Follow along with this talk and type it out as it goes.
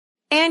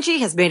Angie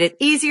has made it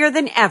easier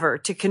than ever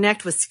to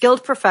connect with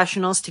skilled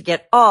professionals to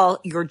get all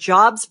your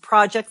jobs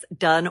projects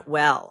done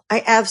well.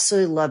 I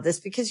absolutely love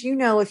this because,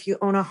 if you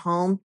own a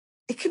home,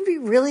 it can be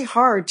really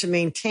hard to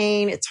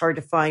maintain. It's hard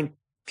to find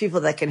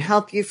people that can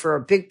help you for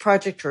a big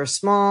project or a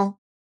small.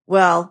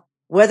 Well,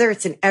 whether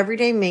it's in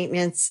everyday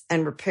maintenance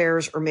and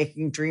repairs or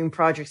making dream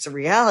projects a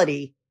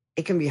reality,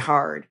 it can be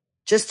hard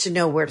just to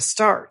know where to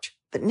start.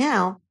 But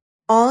now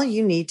all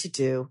you need to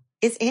do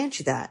is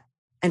Angie that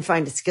and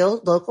find a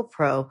skilled local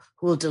pro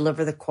who will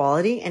deliver the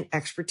quality and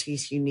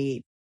expertise you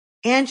need.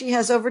 Angie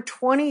has over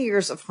 20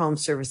 years of home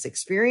service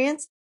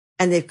experience,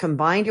 and they've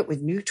combined it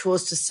with new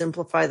tools to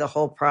simplify the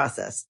whole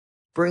process.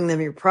 Bring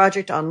them your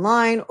project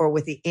online or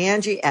with the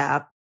Angie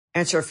app,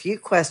 answer a few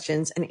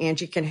questions, and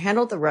Angie can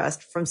handle the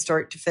rest from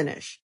start to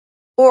finish.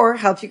 Or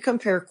help you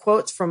compare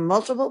quotes from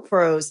multiple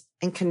pros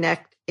and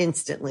connect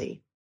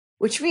instantly,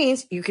 which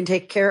means you can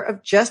take care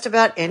of just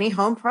about any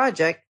home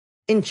project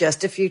in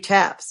just a few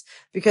taps.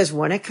 Because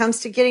when it comes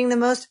to getting the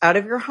most out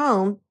of your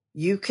home,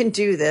 you can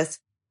do this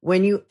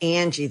when you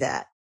Angie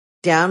that.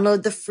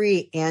 Download the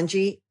free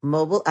Angie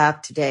mobile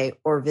app today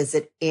or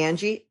visit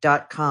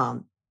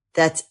Angie.com.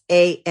 That's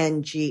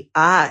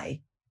ANGI.com.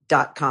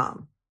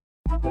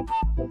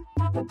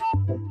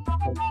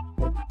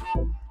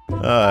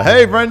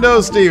 Hey,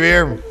 friendo, Steve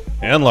here.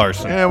 And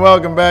Larson. And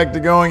welcome back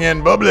to Going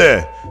In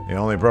Bubbly, the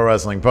only pro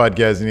wrestling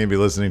podcast you need to be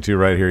listening to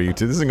right here at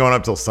YouTube. This isn't going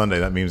up till Sunday.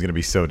 That meme's going to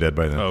be so dead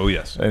by then. Oh,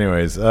 yes.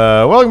 Anyways,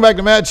 welcome back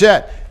to Mad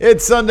Chat.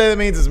 It's Sunday. That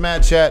means it's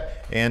Mad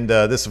Chat. And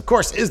this, of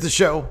course, is the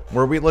show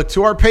where we look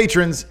to our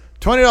patrons,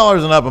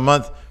 $20 and up a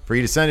month, for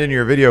you to send in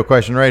your video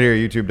question right here at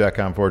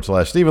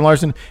youtube.com/Stephen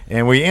Larson.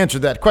 And we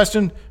answered that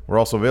question. We're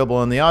also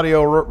available in the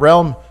audio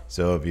realm.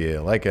 So if you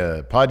like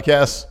a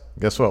podcast,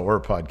 guess what? We're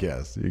a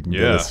podcast. You can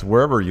get us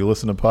wherever you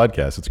listen to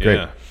podcasts. It's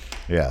great.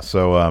 Yeah.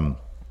 So,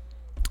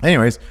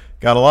 anyways,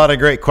 got a lot of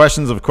great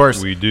questions, of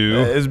course. We do.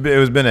 It's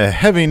been a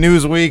heavy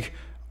news week.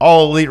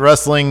 All Elite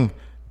Wrestling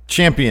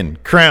champion,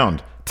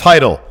 crowned,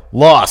 title,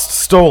 lost,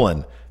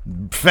 stolen,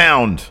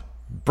 found,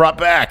 brought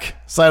back,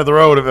 side of the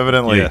road,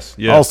 evidently. Yes,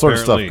 all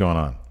sorts of stuff going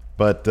on.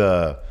 But,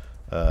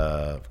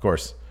 of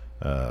course,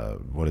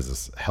 what is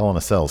this? Hell in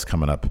a Cell's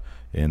coming up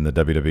in the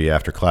WWE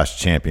after Clash of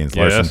Champions.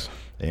 Larson. Yes.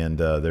 And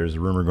there's a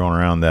rumor going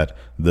around that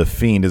The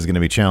Fiend is going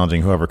to be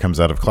challenging whoever comes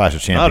out of Clash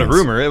of Champions. Not a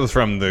rumor. It was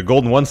from the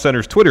Golden One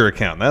Center's Twitter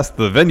account. That's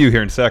the venue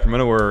here in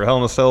Sacramento where Hell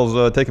in a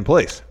Cell's taking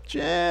place.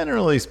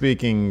 Generally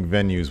speaking,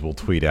 venues will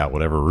tweet out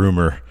whatever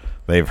rumor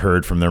they've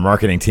heard from their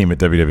marketing team at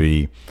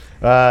WWE.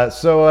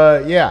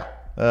 So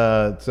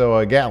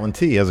Gatlin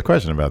T has a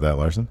question about that,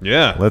 Larson.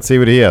 Yeah. Let's see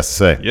what he has to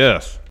say.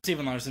 Yes.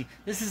 Stephen Larson,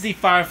 this is the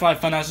Firefly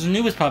Funhouse's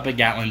newest puppet,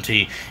 Gatlin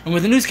T. And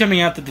with the news coming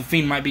out that The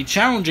Fiend might be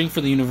challenging for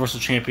the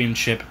Universal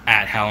Championship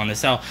at Hell in a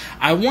Cell,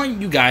 I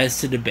want you guys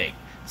to debate.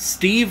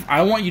 Steve,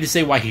 I want you to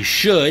say why he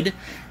should,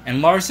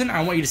 and Larson,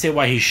 I want you to say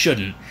why he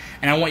shouldn't.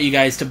 And I want you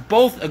guys to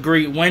both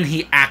agree when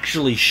he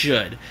actually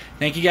should.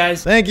 Thank you,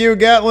 guys. Thank you,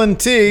 Gatlin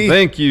T.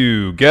 Thank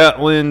you,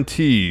 Gatlin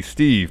T.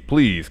 Steve,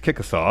 please kick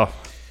us off.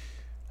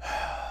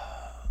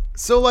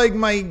 So, like,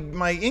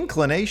 my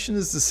inclination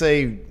is to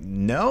say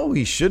no,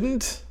 he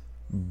shouldn't,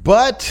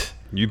 but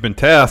you've been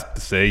tasked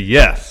to say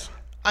yes.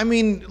 I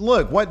mean,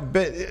 look,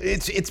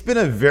 it's been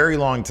a very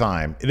long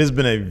time. It has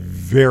been a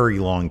very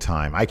long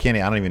time. I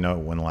don't even know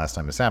when the last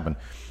time this happened.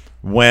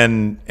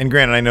 And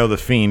granted, I know The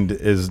Fiend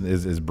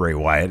is Bray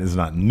Wyatt. It's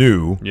not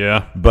new.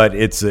 Yeah. But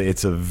it's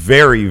a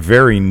very,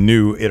 very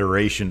new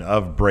iteration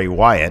of Bray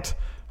Wyatt.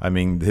 I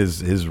mean,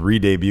 his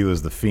re-debut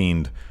as The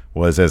Fiend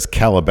was as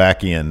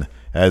Calabacian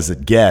as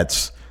it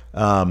gets.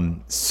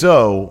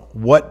 So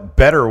what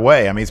better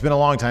way? I mean, it's been a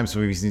long time since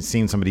we've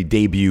seen somebody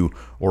debut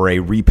or a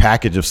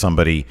repackage of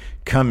somebody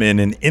come in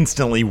and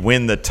instantly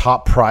win the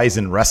top prize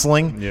in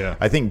wrestling. Yeah.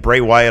 I think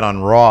Bray Wyatt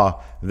on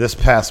Raw this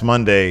past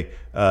Monday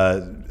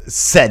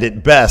said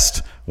it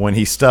best when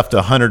he stuffed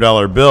a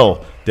 $100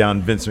 bill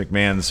down Vince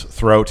McMahon's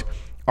throat.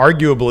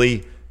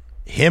 Arguably,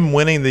 him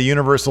winning the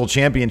Universal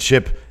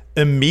Championship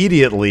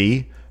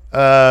immediately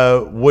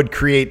would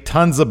create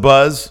tons of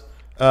buzz,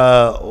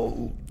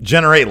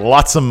 generate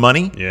lots of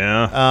money.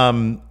 Yeah.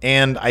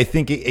 And I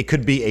think it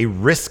could be a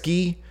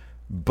risky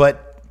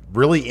but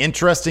really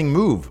interesting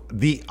move.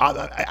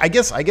 I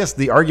guess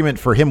the argument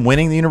for him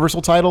winning the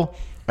Universal title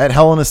at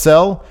Hell in a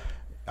Cell,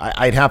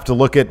 I'd have to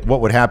look at what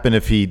would happen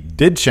if he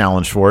did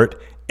challenge for it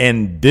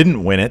and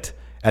didn't win it.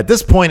 At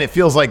this point, it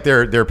feels like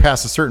they're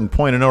past a certain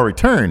point of no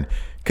return,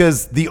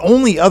 because the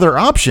only other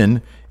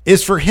option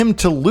is for him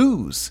to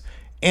lose.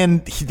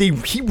 And he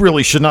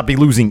really should not be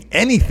losing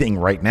anything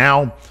right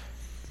now.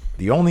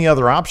 The only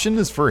other option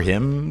is for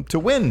him to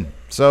win.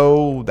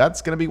 So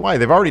that's going to be why.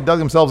 They've already dug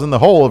themselves in the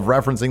hole of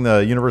referencing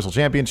the Universal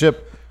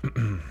Championship.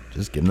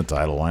 Just give him the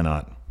title. Why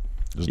not?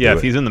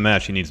 If he's in the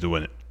match, he needs to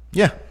win it.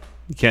 Yeah.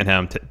 You can't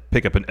have him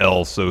pick up an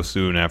L so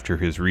soon after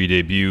his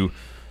re-debut,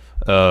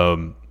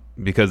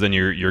 because then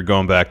you're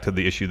going back to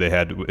the issue they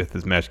had with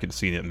his match against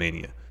Cena at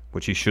Mania,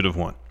 which he should have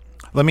won.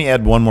 Let me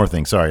add one more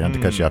thing. Sorry, not to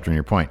cut you off on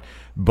your point.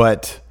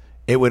 But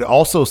it would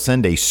also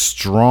send a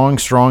strong,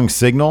 strong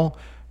signal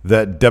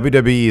that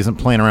WWE isn't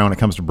playing around when it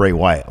comes to Bray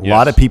Wyatt. A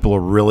lot of people are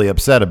really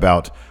upset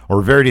about,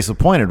 or very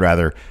disappointed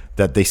rather,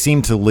 that they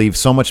seem to leave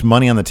so much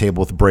money on the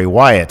table with Bray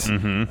Wyatt.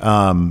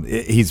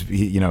 He's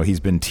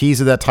been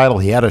teased at that title.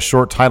 He had a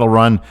short title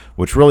run,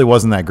 which really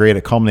wasn't that great.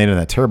 It culminated in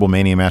that terrible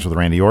Mania match with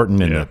Randy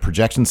Orton and the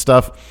projection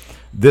stuff.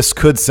 This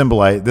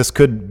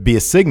could be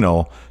a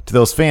signal to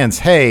those fans,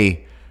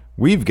 hey,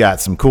 we've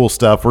got some cool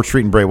stuff. We're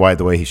treating Bray Wyatt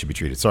the way he should be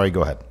treated. Sorry,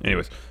 go ahead.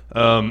 Anyways,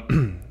 I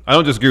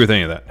don't disagree with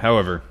any of that.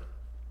 However,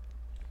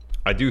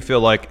 I do feel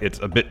like it's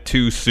a bit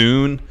too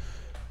soon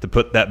to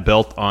put that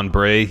belt on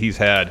Bray. He's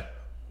had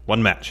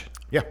one match.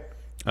 Yeah.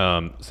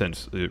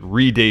 Since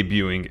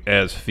re-debuting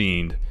as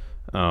Fiend.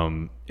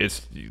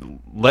 It's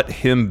let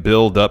him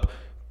build up.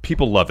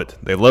 People love it.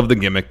 They love the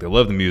gimmick. They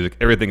love the music.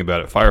 Everything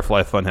about it.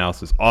 Firefly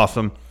Funhouse is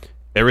awesome.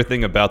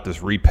 Everything about this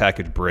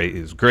repackaged Bray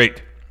is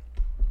great.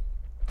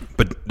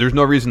 But there's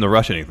no reason to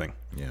rush anything.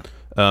 Yeah.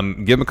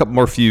 Give him a couple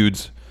more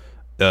feuds.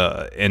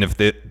 And if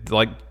they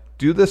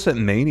do this at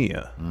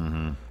Mania,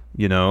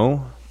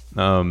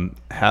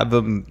 have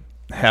him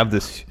have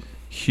this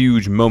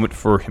huge moment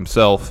for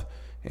himself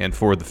and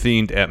for the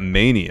Fiend at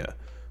Mania,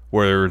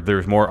 where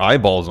there's more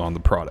eyeballs on the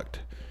product.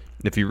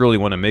 If you really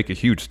want to make a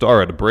huge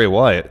star out of Bray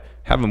Wyatt,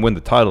 have him win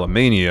the title at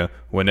Mania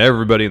when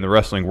everybody in the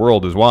wrestling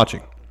world is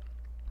watching.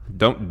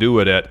 Don't do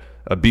it at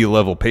a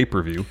B-level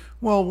pay-per-view.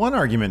 Well, one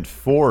argument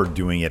for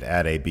doing it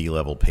at a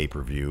B-level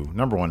pay-per-view,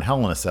 number one,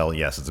 Hell in a Cell,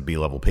 yes, it's a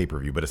B-level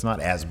pay-per-view, but it's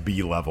not as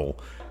B-level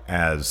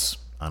as,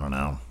 I don't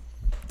know,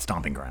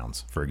 Stomping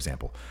Grounds, for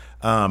example.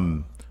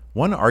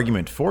 One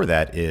argument for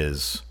that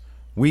is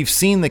we've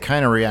seen the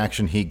kind of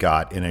reaction he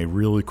got in a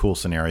really cool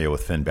scenario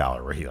with Finn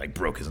Balor, where he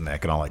broke his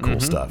neck and all that cool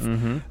stuff.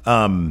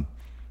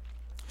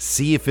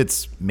 See if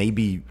it's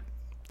maybe,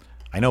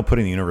 I know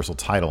putting the Universal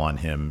title on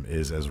him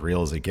is as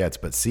real as it gets,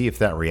 but see if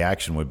that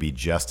reaction would be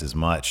just as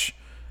much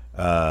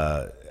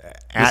at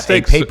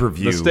a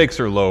pay-per-view. The stakes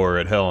are lower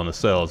at Hell in a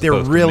Cell. They're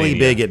really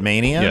big at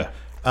Mania.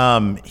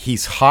 Yeah.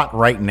 He's hot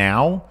right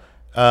now.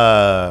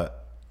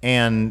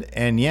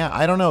 And yeah,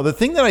 I don't know. The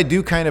thing that I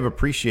do kind of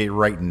appreciate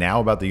right now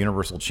about the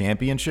Universal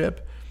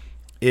Championship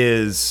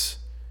is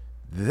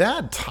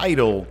that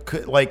title,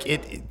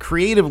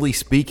 creatively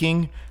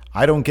speaking,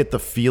 I don't get the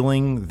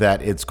feeling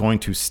that it's going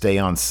to stay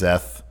on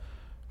Seth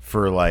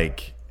for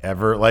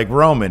ever. Like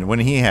Roman, when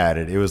he had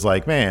it, it was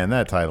like, man,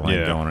 that title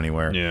ain't going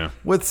anywhere. Yeah.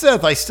 With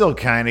Seth, I still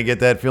kind of get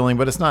that feeling,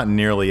 but it's not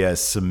nearly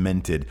as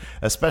cemented,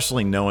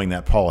 especially knowing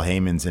that Paul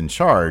Heyman's in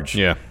charge.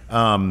 Yeah.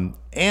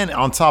 And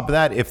on top of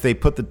that, if they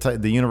put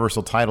the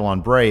Universal title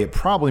on Bray, it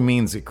probably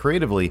means that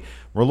creatively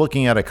we're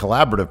looking at a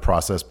collaborative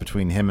process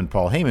between him and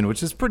Paul Heyman,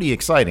 which is pretty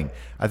exciting.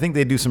 I think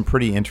they do some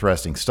pretty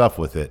interesting stuff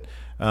with it.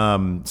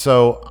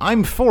 So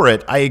I'm for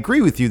it. I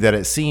agree with you that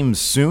it seems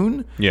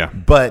soon. Yeah.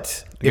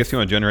 But I guess you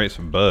want to generate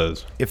some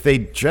buzz. If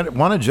they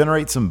want to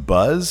generate some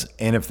buzz,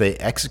 and if they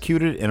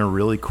execute it in a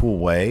really cool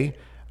way,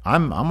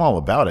 I'm all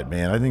about it,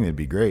 man. I think it'd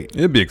be great.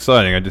 It'd be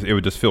exciting. It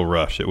would just feel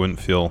rushed. It wouldn't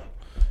feel.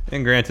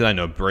 And granted, I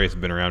know Bray's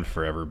been around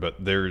forever, but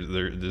there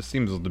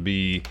seems to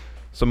be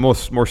some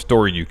more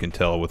story you can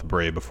tell with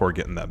Bray before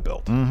getting that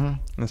belt.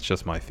 That's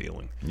just my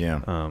feeling.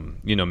 Yeah.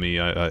 You know me.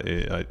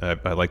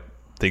 I like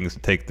things to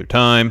take their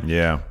time.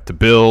 Yeah. To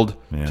build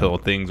until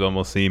things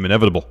almost seem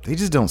inevitable. They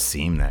just don't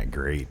seem that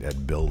great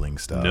at building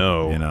stuff.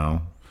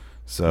 No.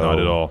 So not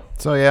at all.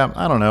 So yeah,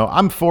 I don't know.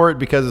 I'm for it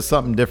because it's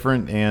something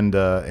different and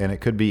it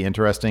could be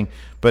interesting.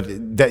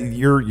 But that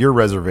your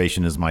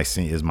reservation is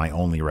my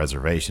only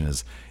reservation.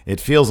 Is it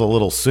feels a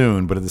little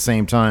soon, but at the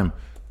same time,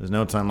 there's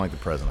no time like the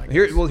present. I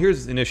guess.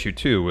 Here's an issue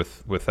too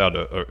without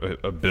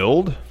a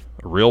build,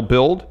 a real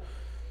build.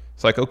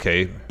 It's like,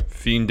 okay,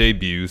 Fiend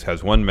debuts,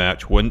 has one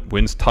match,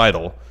 wins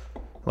title,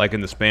 like in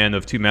the span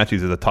of two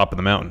matches at the top of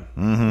the mountain.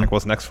 Like,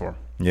 what's next for him?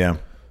 Yeah.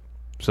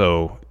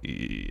 So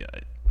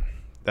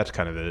that's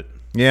kind of it.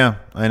 Yeah,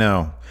 I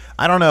know.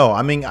 I don't know.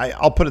 I mean,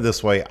 I'll put it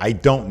this way. I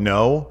don't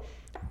know,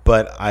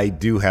 but I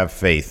do have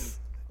faith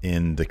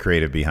in the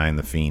creative behind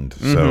the Fiend.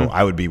 So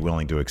I would be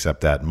willing to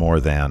accept that more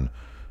than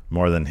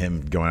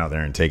him going out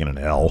there and taking an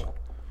L.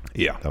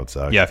 Yeah, that would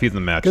suck. Yeah, if he's in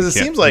the match, because it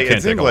seems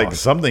like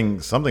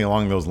something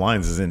along those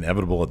lines is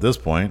inevitable at this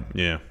point.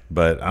 Yeah,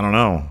 but I don't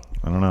know.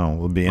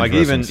 It'll be like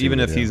even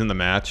if he's in the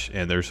match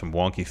and there's some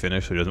wonky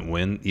finish so he doesn't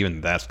win,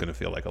 even that's going to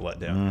feel like a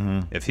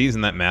letdown. If he's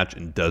in that match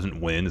and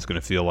doesn't win, it's going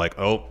to feel like,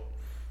 oh,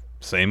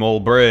 same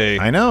old Bray.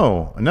 I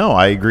know. No,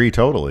 I agree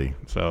totally.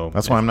 So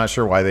that's why I'm not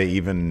sure why they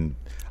even.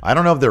 I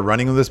don't know if they're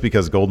running with this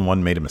because Golden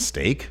One made a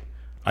mistake.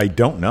 I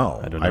don't know.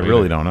 I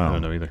really don't know. I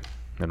don't know either.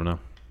 I don't know.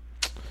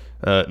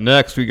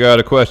 Next, we got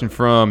a question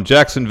from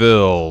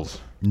Jacksonville's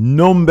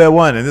number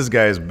one, and this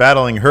guy is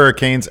battling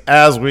hurricanes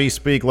as we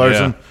speak.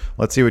 Larson,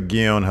 let's see what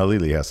Guillaume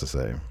Halili has to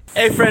say.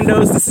 Hey,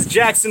 friendos, this is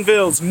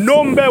Jacksonville's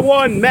number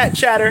one Matt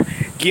Chatter,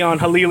 Guillaume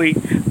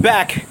Halili,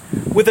 back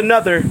with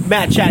another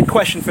Matt Chat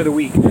question for the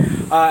week.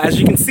 As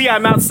you can see,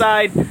 I'm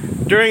outside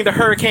during the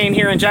hurricane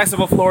here in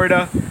Jacksonville,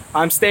 Florida.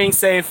 I'm staying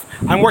safe.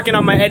 I'm working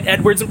on my Ed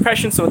Edwards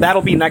impression, so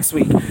that'll be next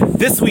week.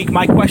 This week,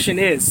 my question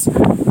is,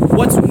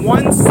 what's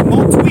one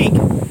small tweak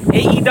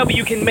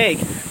AEW can make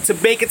to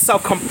make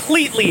itself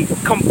completely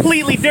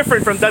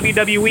different from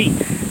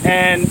WWE,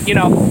 and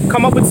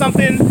come up with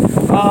something.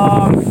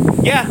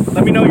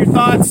 Let me know your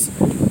thoughts.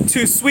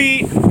 Too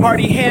sweet,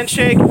 hearty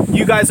handshake.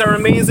 You guys are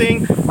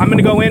amazing. I'm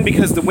gonna go in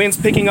because the wind's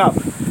picking up.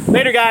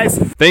 Later, guys.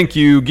 Thank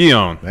you,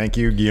 Guillaume. Thank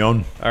you,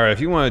 Guillaume. All right,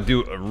 if you want to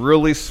do a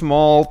really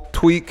small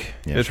tweak,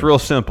 it's real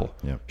simple.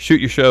 Yeah.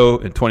 Shoot your show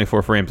in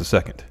 24 frames a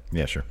second.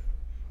 Yeah, sure.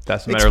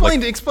 That's a matter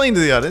of explain to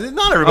the audience.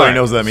 Not everybody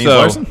knows what that means,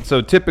 Larson.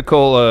 So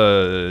typical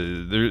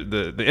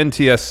the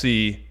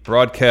NTSC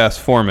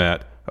broadcast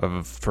format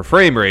for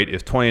frame rate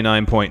is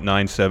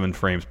 29.97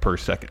 frames per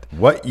second.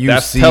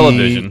 That's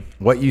television.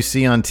 What you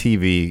see on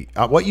TV,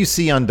 what you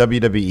see on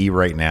WWE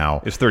right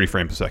now is 30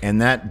 frames a second.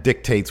 And that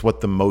dictates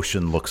what the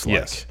motion looks like.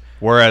 Yes.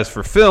 Whereas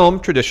for film,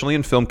 traditionally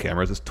in film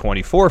cameras, it's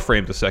 24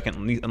 frames a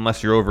second,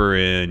 unless you're over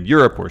in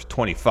Europe where it's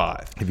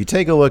 25. If you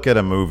take a look at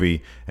a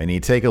movie and you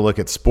take a look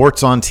at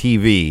sports on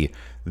TV,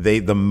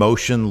 the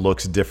motion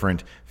looks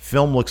different.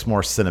 Film looks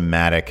more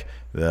cinematic,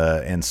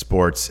 and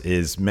sports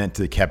is meant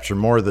to capture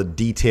more of the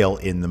detail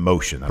in the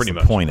motion. That's the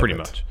point of it. Pretty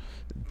much.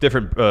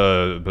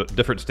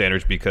 Different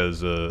standards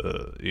because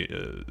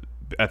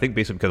I think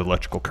basically because of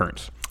electrical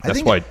currents.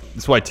 That's why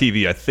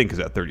TV I think is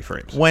at 30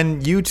 frames.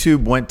 When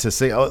YouTube went to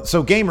say,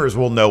 so gamers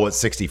will know what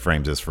 60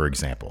 frames is, for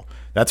example.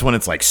 That's when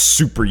it's like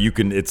super.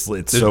 There's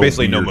so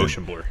basically no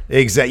motion blur.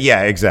 Exactly.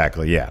 Yeah.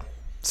 Exactly. Yeah.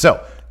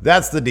 So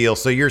that's the deal.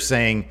 So you're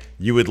saying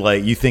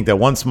you think that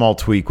one small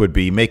tweak would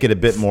be make it a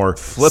bit more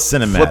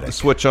cinematic. Flip the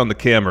switch on the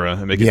camera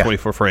and make it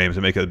 24 frames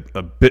and make it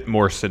a bit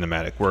more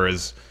cinematic.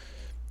 Whereas,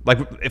 like,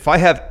 if I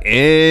have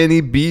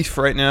any beef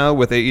right now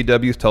with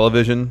AEW's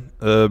television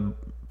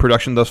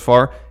production thus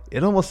far,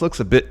 it almost looks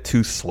a bit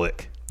too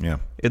slick. Yeah,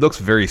 it looks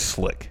very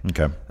slick.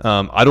 Okay.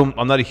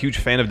 I'm not a huge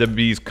fan of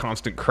WWE's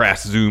constant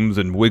crass zooms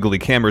and wiggly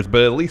cameras,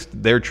 but at least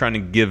they're trying to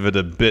give it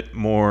a bit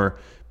more,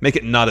 make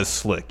it not as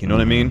slick. You know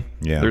what I mean?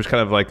 Yeah. There's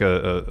kind of like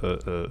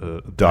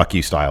a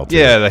docu style.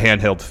 Yeah, the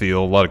handheld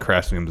feel, a lot of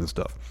crash zooms and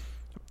stuff.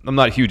 I'm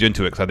not huge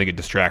into it because I think it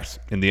distracts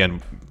in the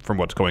end from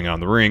what's going on in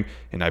the ring,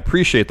 and I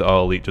appreciate that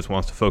All Elite just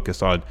wants to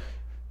focus on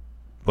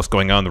what's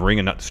going on in the ring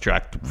and not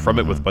distract from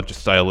it with a bunch of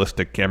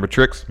stylistic camera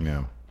tricks.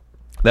 Yeah.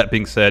 That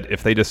being said,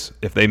 if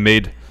they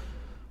made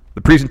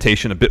the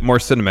presentation a bit more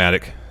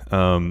cinematic,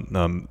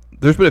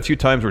 there's been a few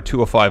times where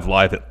 205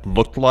 Live it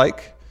looked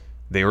like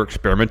they were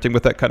experimenting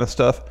with that kind of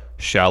stuff,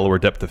 shallower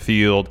depth of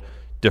field,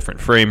 different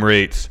frame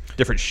rates,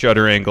 different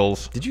shutter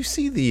angles. Did you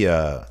see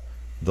the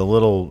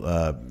little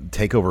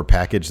takeover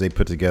package they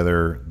put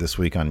together this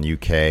week on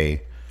UK,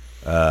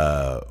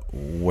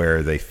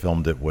 where they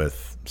filmed it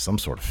with some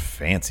sort of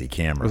fancy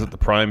camera? Was it the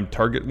Prime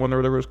Target one or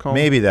whatever it's called?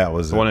 Maybe that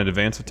was the one in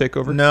advance of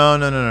Takeover. No.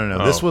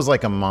 Oh. This was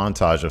like a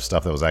montage of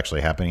stuff that was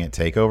actually happening at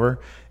Takeover.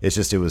 It's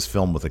just it was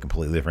filmed with a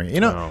completely different. You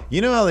know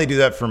how they do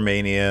that for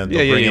Mania.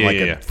 They'll bring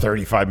in a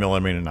 35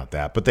 millimeter, not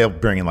that, but they'll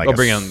bring in like a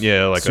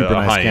super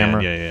nice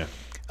camera. Yeah.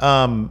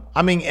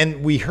 I mean,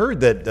 and we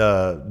heard that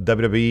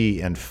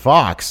WWE and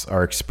Fox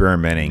are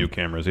experimenting new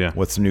cameras,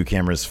 with some new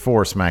cameras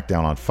for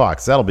SmackDown on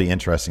Fox. That'll be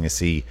interesting to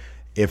see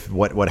if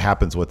what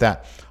happens with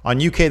that.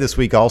 On UK this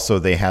week also,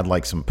 they had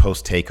like some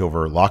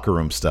post-takeover locker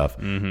room stuff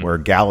where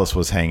Gallus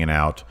was hanging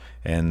out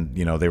and,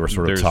 they were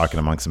sort of talking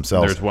amongst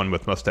themselves. There's one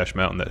with Mustache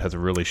Mountain that has a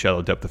really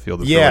shallow depth of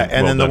field.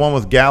 Then the one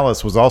with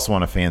Gallus was also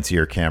on a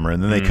fancier camera.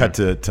 And then they cut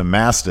to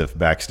Mastiff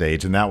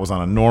backstage, and that was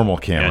on a normal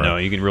camera. Yeah, no,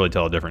 you can really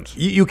tell a difference.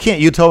 You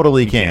can't. You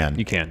totally can.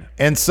 You can.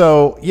 And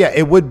so,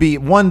 it would be,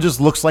 one just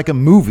looks like a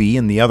movie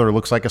and the other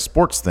looks like a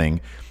sports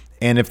thing.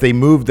 And if they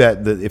moved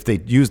if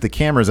they used the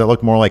cameras that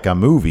look more like a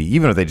movie,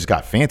 even if they just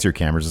got fancier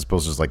cameras, as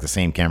opposed to just like the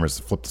same cameras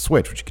to flip the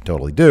switch, which you can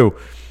totally do.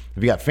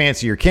 If you got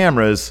fancier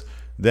cameras,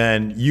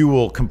 then you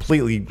will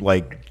completely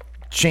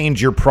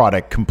change your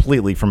product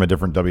completely from a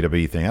different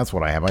WWE thing. That's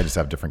what I have. I just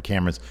have different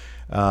cameras.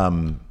 I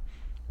mean,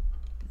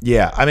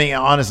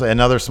 honestly,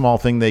 another small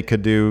thing they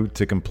could do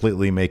to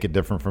completely make it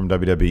different from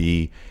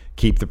WWE,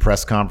 keep the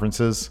press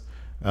conferences.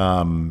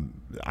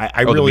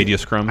 I really, the media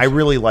scrums. I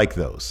really like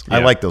those. Yeah. I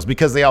like those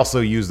because they also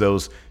use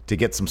those to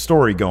get some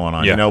story going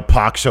on. Yeah.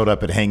 Pac showed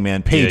up at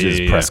Hangman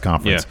Page's press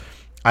conference. Yeah.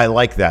 I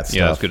like that stuff.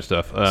 Yeah, that's good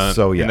stuff.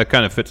 And that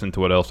kind of fits into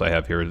what else I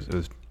have here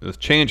is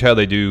change how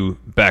they do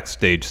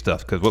backstage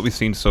stuff, because what we've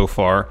seen so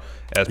far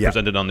as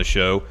presented on the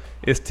show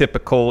is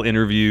typical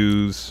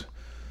interviews,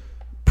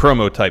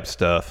 promo type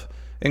stuff.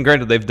 And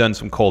granted, they've done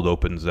some cold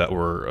opens that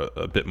were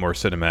a bit more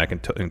cinematic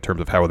in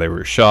terms of how they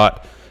were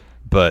shot,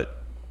 but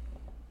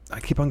I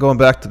keep on going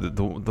back to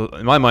the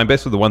in my mind,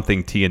 basically the one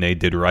thing TNA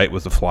did right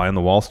was the fly on the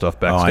wall stuff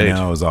backstage. Oh, I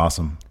know, it was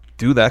awesome.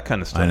 Do that kind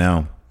of stuff. I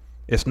know.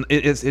 It's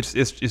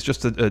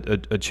just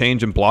a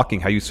change in blocking,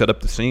 how you set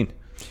up the scene.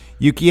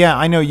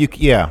 I know.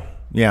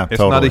 It's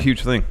not a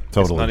huge thing.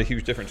 Totally. It's not a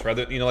huge difference.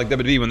 Rather, like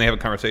WWE, when they have a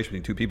conversation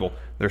between two people,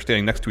 they're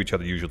standing next to each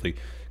other usually,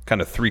 kind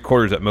of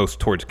 3/4 at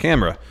most towards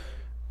camera.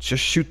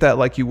 Just shoot that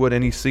like you would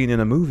any scene in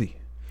a movie.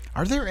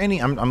 Are there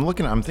any? I'm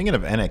thinking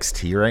of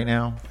NXT right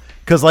now.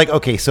 Because,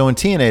 so in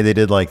TNA, they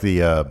did,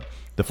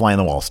 the fly on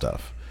the wall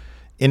stuff.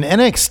 In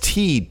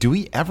NXT, do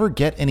we ever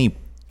get any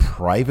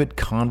private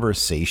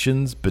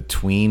conversations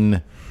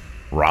between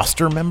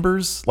roster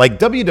members. Like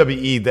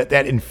WWE,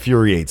 that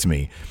infuriates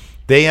me.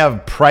 They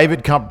have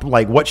private,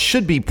 like what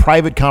should be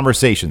private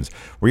conversations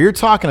where you're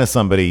talking to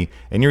somebody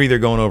and you're either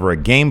going over a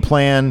game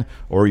plan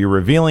or you're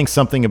revealing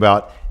something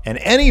about, and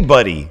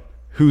anybody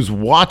who's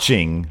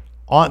watching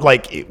on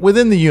like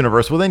within the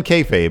universe, within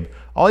kayfabe,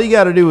 all you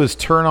got to do is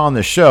turn on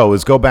the show,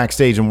 is go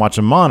backstage and watch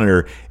a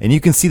monitor, and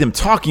you can see them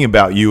talking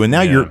about you, and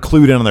now you're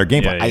clued in on their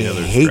game plan. I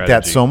hate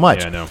that so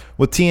much. Yeah, I know.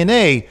 With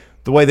TNA,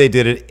 the way they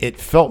did it, it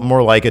felt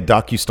more like a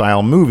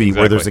docu-style movie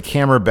where there's a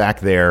camera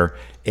back there,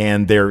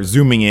 and they're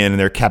zooming in, and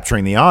they're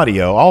capturing the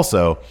audio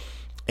also.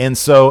 And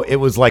so it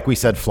was like we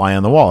said, fly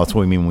on the wall. That's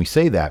what we mean when we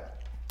say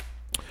that.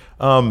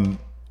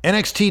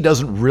 NXT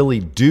doesn't really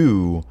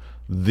do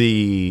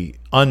the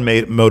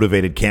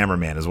unmotivated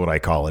cameraman is what I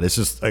call it. It's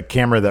just a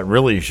camera that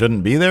really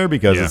shouldn't be there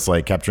because it's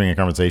like capturing a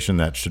conversation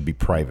that should be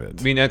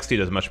private. I mean, NXT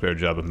does a much better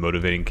job of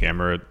motivating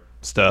camera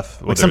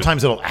stuff. Like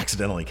sometimes it'll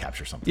accidentally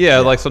capture something. Yeah,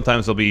 like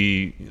sometimes it'll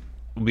be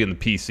in the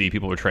PC.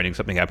 People are training.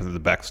 Something happens in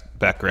the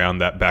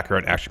background. That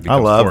background action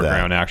becomes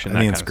foreground action.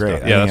 I think it's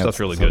great. Yeah, that stuff's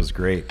really good. It's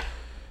great.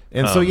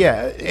 And so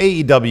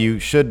AEW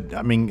should.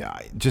 I mean,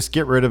 just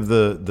get rid of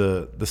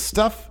the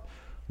stuff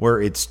where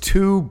it's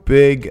too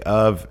big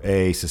of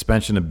a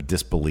suspension of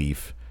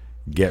disbelief.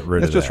 Get rid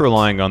of it. It's just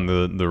relying on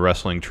the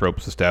wrestling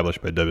tropes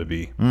established by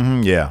WWE.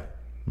 Mm-hmm, yeah.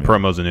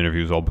 Promos and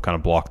interviews all kind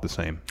of block the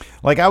same.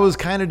 Like, I was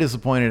kind of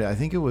disappointed. I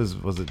think it was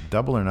it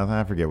Double or Nothing?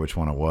 I forget which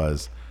one it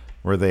was,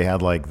 where they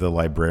had like the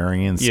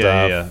librarian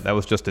stuff. Yeah. That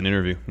was just an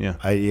interview. Yeah.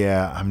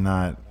 I'm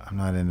not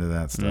into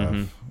that stuff.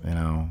 Mm-hmm. You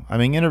know, I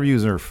mean,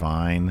 interviews are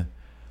fine,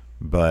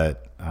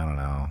 but I don't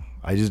know.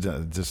 I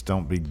just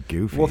don't be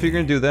goofy. Well, if you're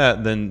gonna do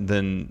that,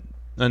 then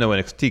I know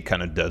NXT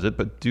kind of does it,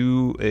 but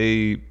do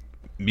a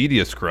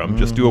media scrum.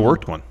 Just do a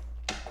worked one.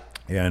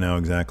 Yeah, I know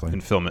exactly.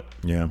 And film it.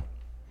 Yeah.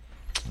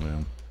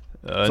 Well,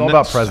 it's all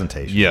about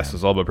presentation. Yes,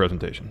 it's all about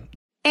presentation.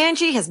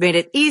 Angie has made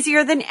it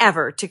easier than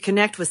ever to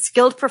connect with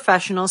skilled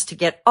professionals to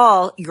get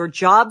all your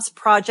jobs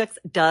projects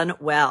done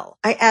well.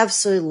 I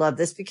absolutely love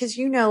this because,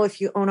 you know,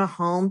 if you own a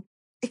home,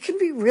 it can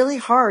be really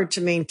hard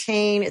to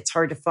maintain. It's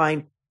hard to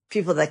find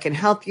people that can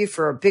help you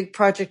for a big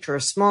project or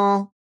a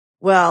small.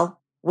 Well,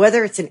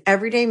 whether it's in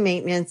everyday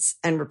maintenance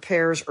and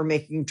repairs or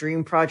making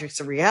dream projects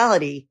a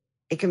reality,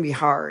 it can be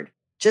hard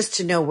just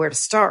to know where to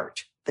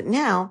start. But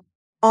now,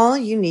 all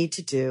you need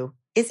to do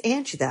is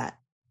Angie that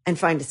and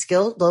find a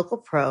skilled local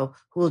pro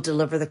who will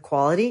deliver the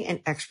quality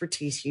and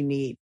expertise you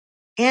need.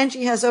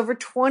 Angie has over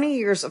 20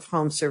 years of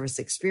home service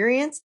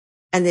experience,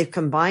 and they've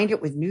combined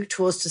it with new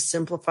tools to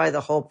simplify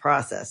the whole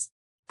process.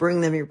 Bring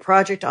them your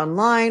project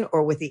online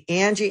or with the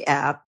Angie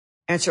app.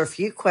 Answer a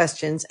few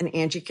questions, and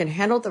Angie can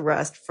handle the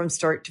rest from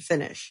start to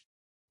finish.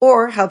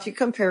 Or help you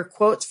compare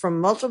quotes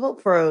from multiple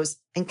pros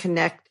and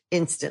connect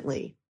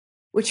instantly.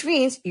 Which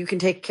means you can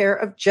take care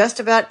of just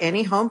about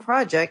any home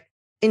project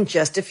in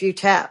just a few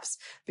taps.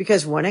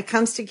 Because when it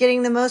comes to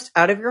getting the most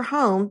out of your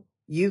home,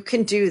 you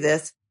can do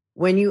this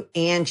when you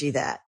Angie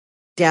that.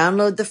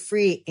 Download the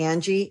free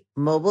Angie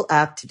mobile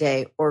app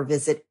today or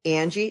visit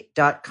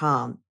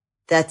Angie.com.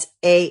 That's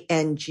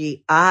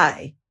ANGI.com.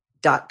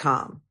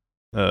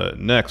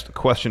 Next, a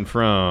question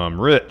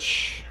from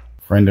Rich.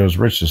 Friendos,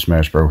 Rich the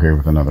Smash Bro here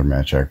with another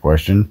Match Act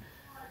question.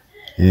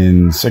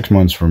 In 6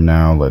 months from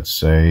now, let's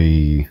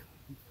say,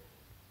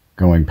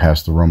 going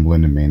past the Rumble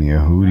into Mania,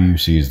 who do you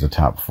see as the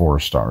top 4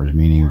 stars?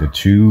 Meaning the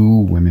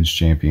 2 women's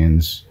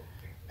champions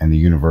and the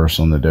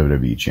Universal and the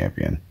WWE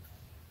champion.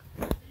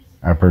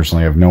 I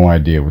personally have no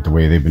idea with the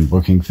way they've been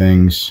booking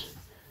things.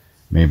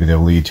 Maybe they'll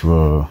lead to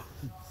a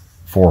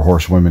 4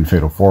 horsewomen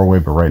fatal 4-way,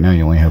 but right now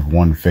you only have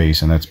one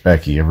face, and that's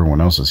Becky.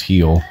 Everyone else is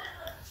heel.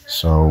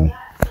 So,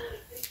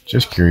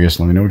 just curious.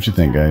 Let me know what you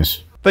think,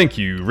 guys. Thank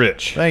you,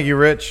 Rich. Thank you,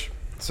 Rich.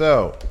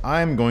 So,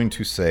 I'm going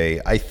to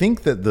say, I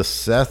think that the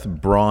Seth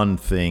Braun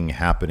thing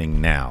happening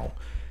now,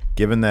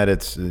 given that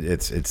it's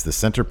the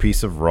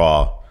centerpiece of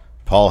Raw,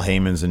 Paul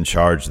Heyman's in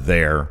charge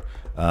there,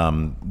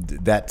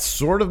 that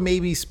sort of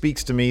maybe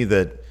speaks to me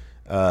that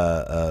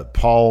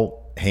Paul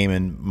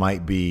Heyman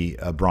might be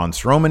a Braun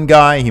Strowman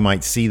guy. He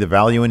might see the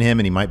value in him,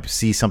 and he might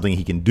see something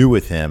he can do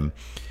with him.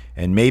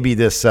 And maybe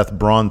this Seth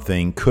Braun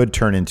thing could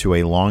turn into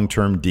a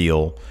long-term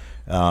deal,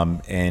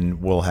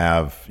 and we'll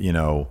have,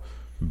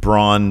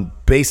 Braun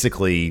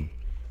basically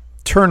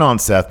turn on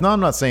Seth. No, I'm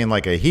not saying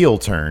like a heel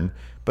turn,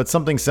 but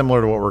something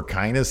similar to what we're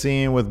kind of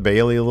seeing with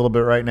Bayley a little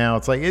bit right now.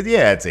 It's like,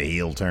 yeah, it's a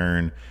heel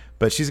turn,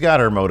 but she's got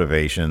her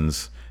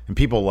motivations, and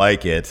people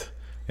like it.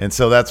 And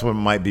so that's what it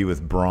might be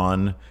with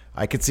Braun.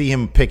 I could see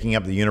him picking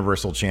up the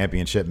Universal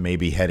Championship,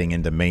 maybe heading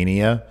into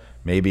Mania,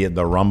 maybe at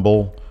the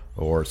Rumble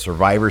or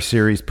Survivor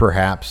Series,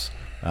 perhaps.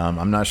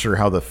 I'm not sure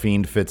how The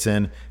Fiend fits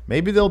in.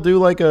 Maybe they'll do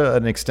like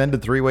an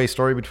extended 3-way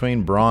story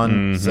between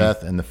Braun,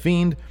 Seth, and The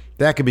Fiend.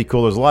 That could be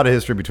cool. There's a lot of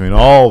history between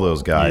all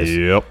those guys.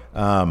 Yep.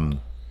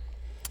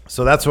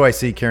 So that's who I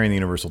see carrying the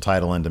Universal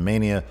title into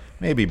Mania.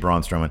 Maybe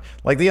Braun Strowman.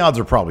 Like, the odds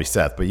are probably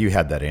Seth, but you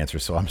had that answer,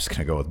 so I'm just going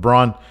to go with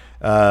Braun.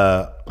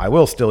 I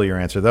will steal your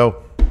answer,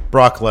 though.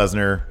 Brock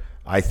Lesnar.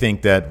 I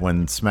think that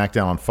when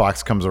SmackDown on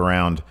Fox comes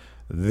around,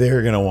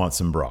 they're going to want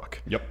some Brock.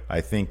 Yep.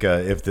 I think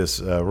if this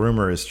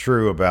rumor is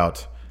true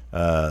about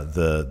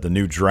the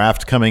new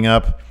draft coming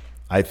up,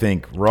 I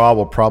think Raw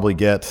will probably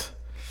get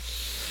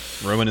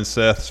Roman and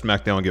Seth.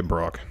 SmackDown will get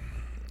Brock.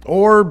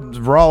 Or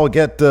Raw will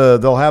get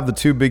they'll have the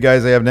two big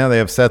guys they have now. They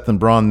have Seth and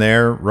Braun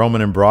there,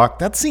 Roman and Brock.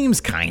 That seems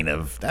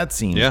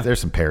there's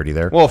some parity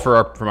there. Well,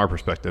 from our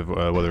perspective,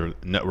 whether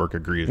network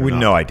agrees or not.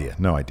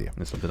 No idea.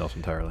 It's something else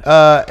entirely.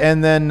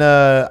 And then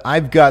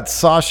I've got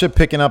Sasha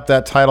picking up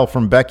that title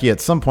from Becky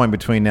at some point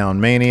between now and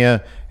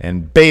Mania,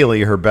 and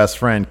Bayley, her best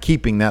friend,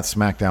 keeping that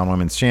SmackDown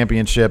Women's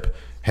Championship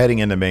heading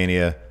into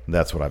Mania.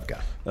 That's what I've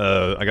got.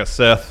 I got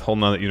Seth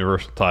holding on that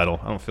Universal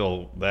title. I don't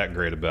feel that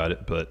great about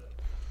it, but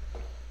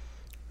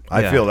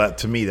I feel that,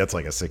 to me, that's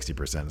like a 60%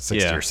 or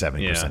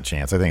 70%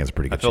 chance. I think it's a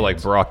pretty good I feel chance.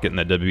 like Brock getting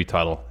that WWE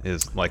title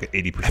is like an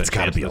 80% chance. That's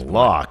got to be a at this point.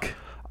 lock.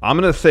 I'm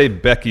going to say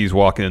Becky's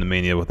walking into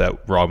Mania with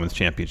that Raw Women's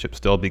Championship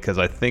still, because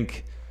I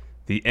think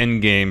the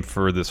end game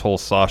for this whole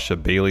Sasha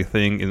Bayley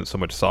thing isn't so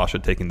much Sasha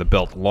taking the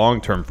belt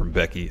long term from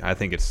Becky. I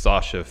think it's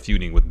Sasha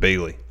feuding with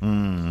Bayley.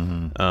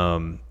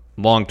 Mm-hmm.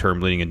 Long term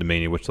leading into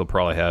Mania, which they'll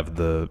probably have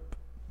the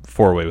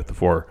 4-way with the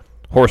 4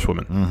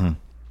 horsewomen. Mm-hmm.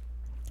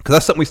 Because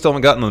that's something we still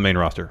haven't gotten on the main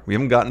roster. We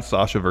haven't gotten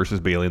Sasha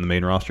versus Bayley in the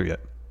main roster yet.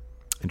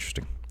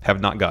 Interesting.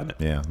 Have not gotten it.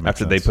 Yeah.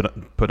 After sense. they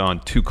put on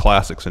 2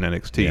 classics in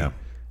NXT. Yeah.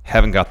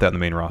 Haven't got that in the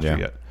main roster Yeah.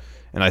 yet.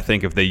 And I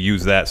think if they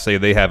use that, say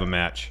they have a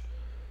match,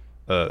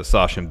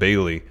 Sasha and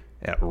Bayley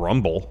at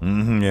Rumble,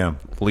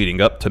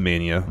 leading up to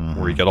Mania,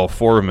 where you get all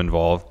 4 of them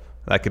involved,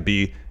 that could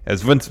be,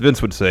 as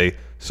Vince would say,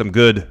 some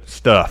good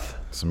stuff.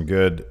 Some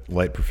good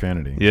light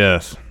profanity.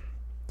 Yes.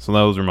 So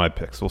those are my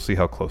picks. We'll see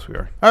how close we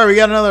are. All right, we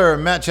got another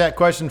Matt Chat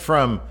question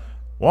from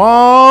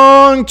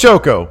Wong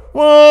Choco.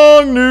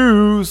 Wong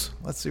News.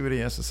 Let's see what he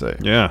has to say.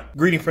 Yeah.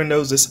 Greeting,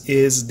 friendos. This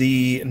is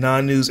the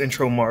non-news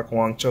intro Mark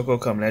Wong Choco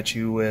coming at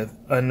you with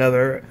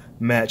another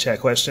Matt Chat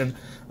question.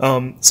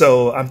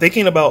 So I'm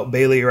thinking about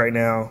Bayley right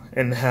now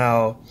and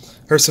how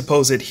her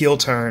supposed heel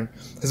turn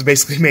has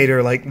basically made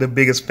her like the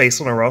biggest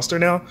face on the roster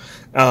now.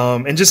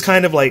 And just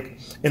kind of like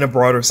in a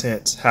broader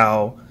sense,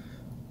 how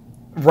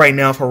right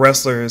now for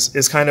wrestlers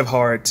it's kind of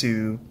hard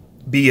to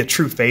be a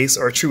true face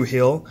or a true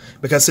heel,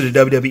 because to the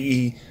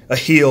WWE, a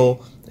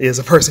heel is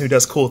a person who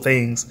does cool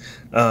things,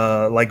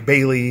 like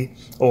Bayley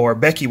or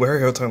Becky with her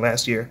heel turn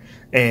last year,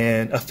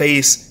 and a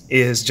face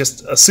is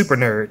just a super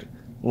nerd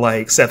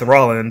like Seth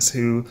Rollins,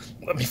 who,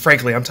 I mean,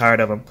 frankly, I'm tired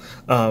of him.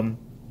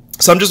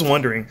 So I'm just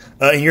wondering,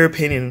 in your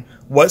opinion,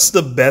 what's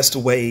the best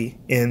way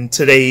in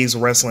today's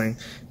wrestling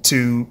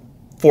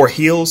for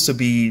heels to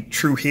be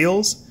true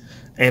heels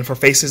and for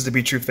faces to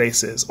be true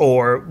faces?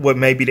 Or what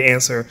may be the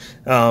answer,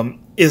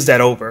 is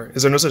that over?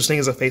 Is there no such thing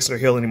as a face or a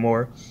heel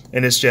anymore?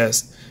 And it's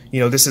just,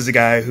 this is the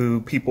guy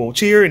who people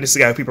cheer and this is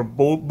the guy who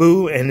people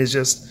boo, and it's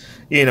just,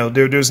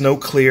 there's no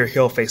clear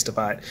heel face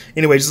divide.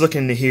 Anyway, just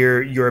looking to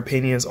hear your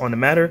opinions on the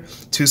matter.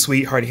 Too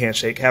sweet, hearty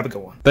handshake. Have a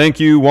good one.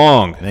 Thank you,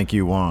 Wong. Thank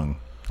you, Wong.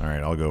 All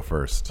right, I'll go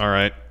first. All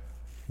right.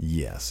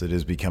 Yes, it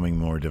is becoming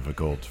more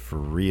difficult for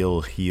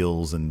real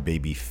heels and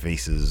baby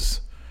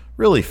faces,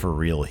 really for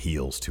real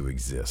heels, to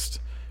exist.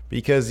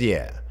 Because,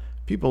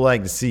 people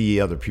like to see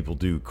other people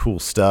do cool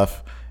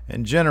stuff,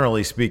 and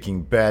generally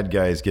speaking, bad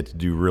guys get to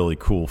do really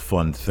cool,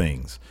 fun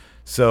things.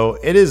 So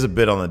it is a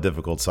bit on the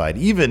difficult side.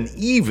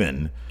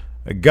 Even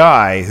a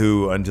guy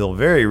who, until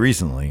very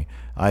recently,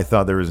 I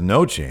thought there was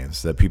no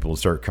chance that people would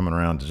start coming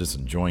around to just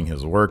enjoying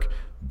his work.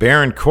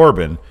 Baron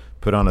Corbin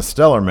put on a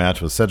stellar match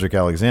with Cedric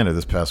Alexander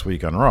this past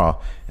week on Raw,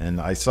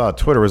 and I saw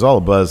Twitter was all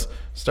a buzz,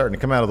 starting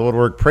to come out of the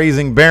woodwork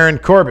praising Baron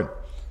Corbin.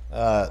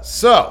 Yeah,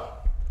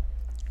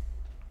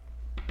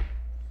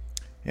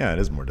 it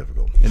is more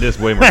difficult. It is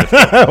way more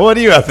difficult. What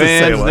do you have to say,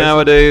 Fans Les?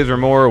 nowadays are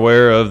more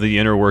aware of the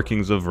inner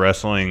workings of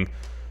wrestling,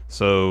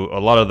 so a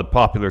lot of the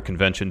popular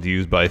conventions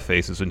used by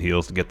faces and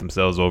heels to get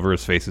themselves over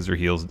as faces or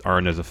heels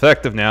aren't as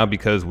effective now,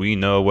 because we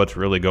know what's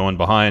really going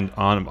behind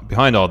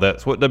all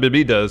that. So what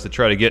WWE does to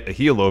try to get a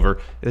heel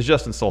over is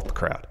just insult the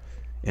crowd,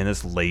 and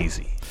it's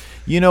lazy.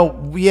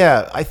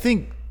 I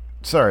think,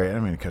 sorry, I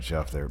didn't mean to cut you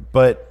off there,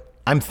 but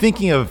I'm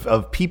thinking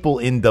of people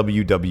in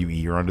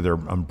WWE or under their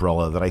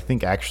umbrella that I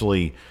think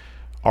actually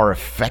are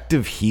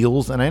effective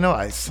heels. And I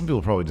know some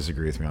people probably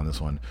disagree with me on this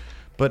one,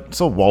 but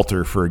so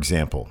Walter, for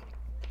example,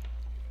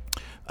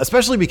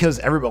 especially because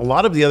a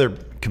lot of the other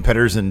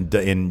competitors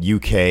in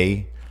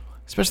UK,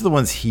 especially the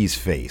ones he's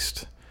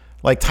faced,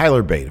 like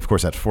Tyler Bate, of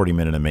course, that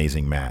 40-minute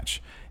amazing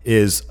match,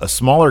 is a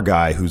smaller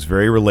guy who's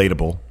very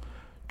relatable,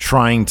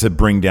 trying to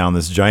bring down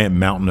this giant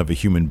mountain of a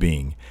human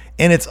being.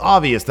 And it's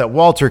obvious that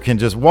Walter can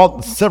just,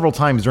 several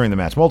times during the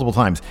match, multiple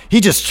times,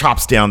 he just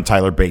chops down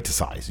Tyler Bate to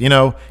size,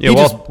 Yeah,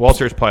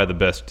 Walter's probably the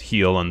best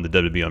heel on the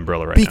WWE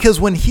umbrella right now.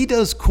 Because when he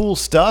does cool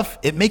stuff,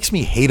 it makes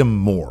me hate him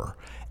more.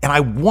 And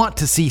I want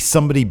to see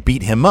somebody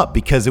beat him up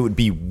because it would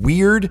be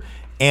weird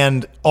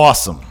and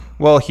awesome.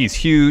 Well, he's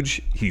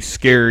huge. He's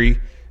scary.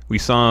 We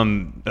saw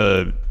him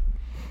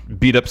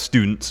beat up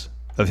students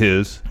of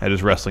his at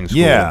his wrestling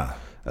school. Yeah.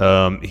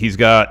 He's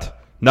got,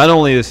 not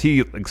only is he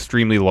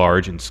extremely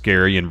large and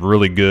scary and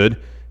really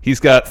good, he's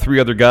got 3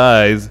 other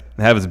guys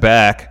that have his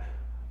back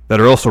that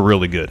are also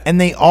really good. And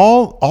they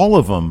all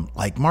of them,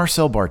 like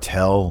Marcel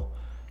Bartel,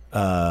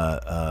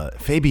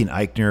 Fabian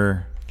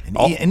Eichner,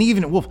 and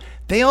even Wolf,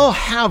 they all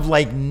have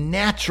like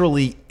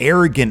naturally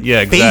arrogant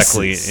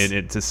exactly. faces.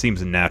 It just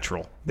seems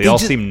natural. They all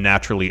seem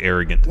naturally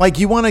arrogant. Like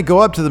you want to go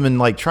up to them and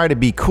like try to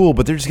be cool,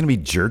 but they're just going to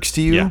be jerks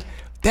to you. Yeah.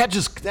 That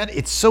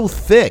it's so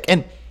thick.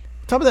 And on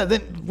top of that,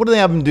 then what do they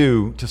have them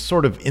do to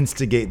sort of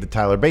instigate the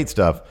Tyler Bates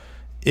stuff?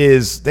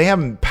 Is they have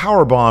him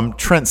powerbomb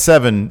Trent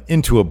Seven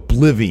into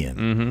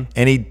oblivion,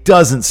 and he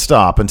doesn't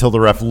stop until the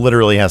ref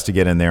literally has to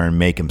get in there and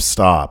make him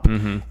stop.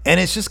 And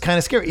it's just kind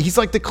of scary. He's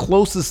like the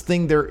closest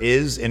thing there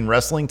is in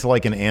wrestling to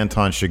like an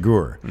Anton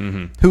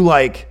Chigurh, who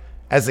like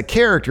as a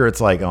character, it's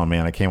like, oh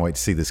man, I can't wait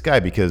to see this guy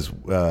because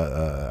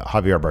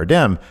Javier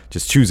Bardem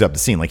just chews up the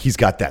scene. Like he's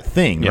got that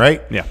thing,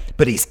 right? Yeah.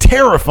 But he's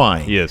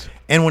terrifying. He is.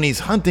 And when he's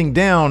hunting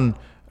down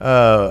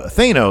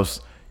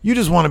Thanos, you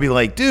just want to be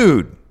like,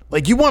 dude.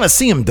 Like, you want to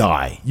see him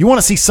die. You want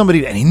to see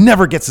somebody, and he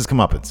never gets his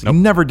comeuppance. He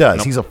never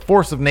does. He's a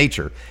force of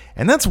nature.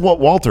 And that's what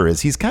Walter is.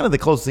 He's kind of the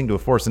closest thing to a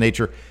force of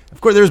nature.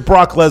 Of course, there's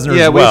Brock Lesnar as well.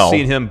 Yeah, we've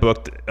seen him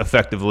booked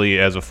effectively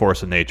as a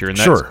force of nature, and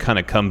that kind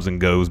of comes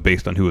and goes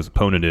based on who his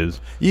opponent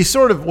is. You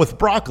sort of, with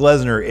Brock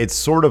Lesnar, it's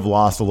sort of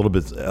lost a little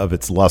bit of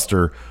its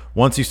luster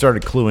once you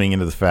started cluing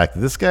into the fact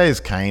that this guy is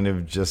kind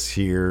of just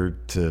here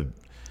to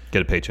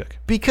get a paycheck.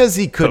 Because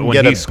he couldn't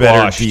get a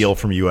better deal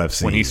from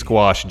UFC. When he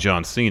squashed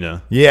John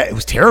Cena. Yeah, it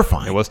was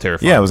terrifying. It was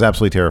terrifying. Yeah, it was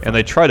absolutely terrifying. And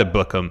they try to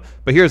book him.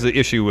 But here's the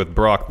issue with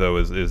Brock, though,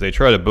 is they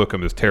try to book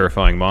him as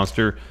terrifying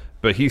monster,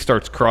 but he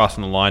starts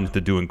crossing the line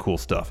to doing cool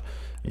stuff.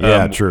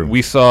 Yeah, true.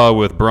 We saw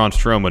with Braun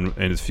Strowman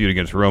and his feud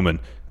against Roman,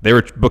 they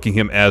were booking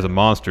him as a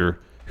monster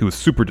who was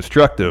super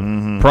destructive.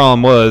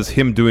 Problem was,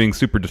 him doing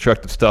super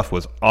destructive stuff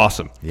was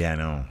awesome. Yeah, I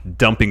know.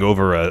 Dumping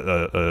over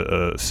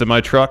a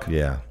semi-truck.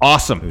 Yeah.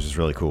 Awesome. It was just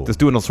really cool. Just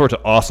doing all sorts of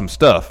awesome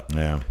stuff.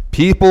 Yeah.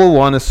 People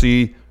want to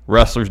see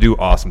wrestlers do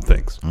awesome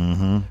things.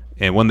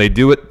 And when they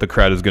do it, the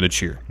crowd is going to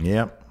cheer.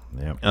 Yep.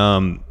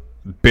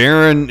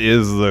 Baron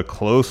is the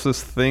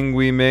closest thing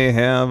we may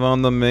have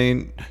on the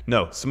main...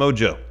 No, Samoa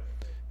Joe.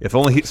 If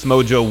only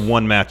Samoa Joe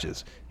won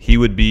matches, he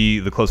would be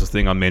the closest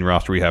thing on main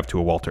roster we have to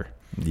a Walter.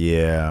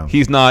 Yeah.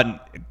 He's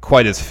not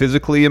quite as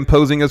physically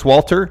imposing as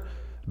Walter,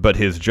 but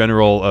his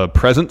general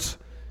presence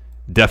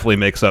definitely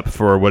makes up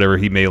for whatever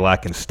he may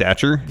lack in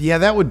stature. Yeah,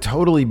 that would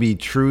totally be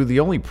true. The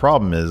only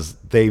problem is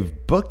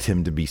they've booked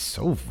him to be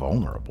so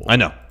vulnerable. I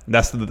know.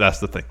 That's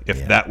the thing.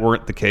 If that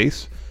weren't the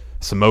case,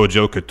 Samoa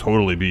Joe could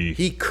totally be...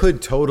 He could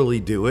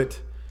totally do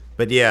it.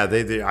 But yeah,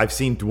 I've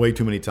seen way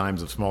too many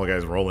times of small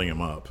guys rolling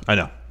him up. I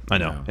know.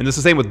 And it's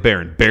the same with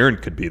Baron. Baron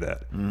could be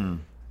that.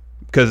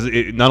 Because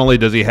not only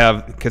does he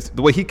have... Because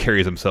the way he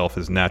carries himself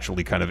is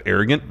naturally kind of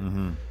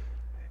arrogant.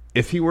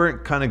 If he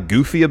weren't kind of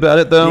goofy about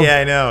it, though... Yeah,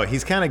 I know.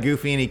 He's kind of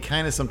goofy, and he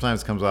kind of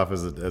sometimes comes off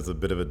as a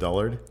bit of a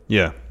dullard.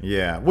 Yeah.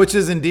 Yeah, which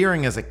is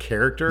endearing as a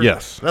character.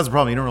 Yes. That's the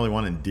problem. You don't really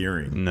want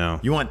endearing.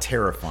 No. You want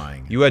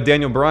terrifying. You had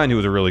Daniel Bryan, who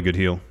was a really good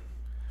heel.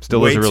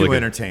 Still way is a really too good,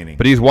 entertaining.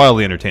 But he's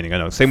wildly entertaining. I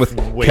know. Same with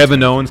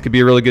Kevin Owens could be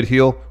a really good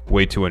heel.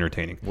 Way too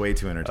entertaining. Way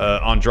too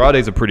entertaining.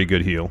 Andrade's a pretty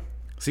good heel.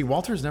 See,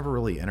 Walter's never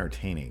really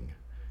entertaining.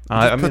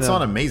 He puts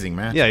on amazing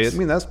matches. Yeah, I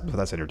mean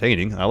that's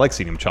entertaining. I like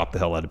seeing him chop the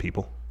hell out of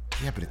people.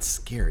 Yeah, but it's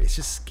scary. It's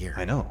just scary.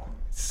 I know.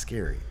 It's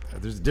scary.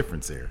 There's a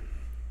difference there.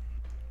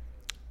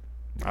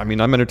 I mean,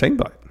 I'm entertained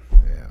by it.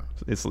 Yeah.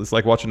 It's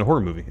like watching a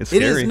horror movie. It's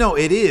scary. It is. No,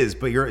 it is.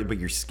 But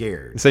you're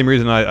scared. The same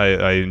reason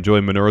I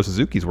enjoy Minoru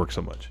Suzuki's work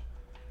so much.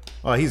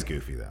 Oh, he's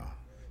goofy though.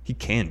 He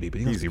can be, but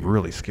he can be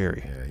really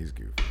scary. Yeah, he's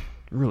goofy.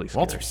 Really scary.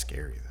 Walter's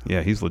scary though.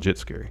 Yeah, he's legit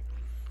scary.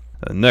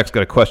 Next,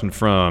 got a question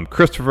from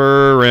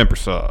Christopher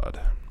Rampersad.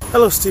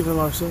 Hello, Stephen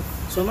Larson.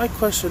 So my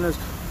question is,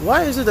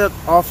 why is it that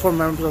all 4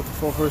 members of the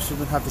Four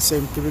Horsemen have the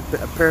same gimmick?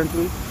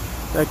 Apparently,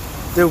 like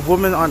they're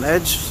women on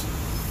edge,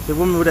 they're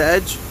women with an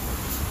edge.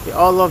 They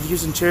all love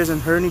using chairs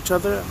and hurting each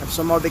other, and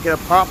somehow they get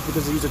a pop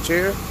because they use a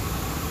chair.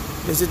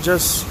 Is it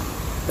just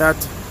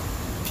that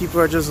people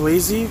are just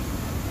lazy,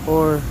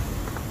 or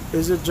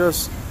is it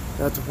just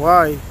that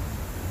why?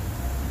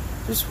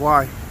 Just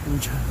why in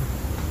general?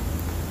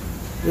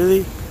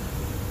 Really?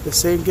 The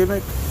same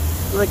gimmick?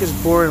 I feel like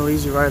it's boring,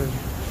 lazy writing.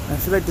 I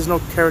feel like there's no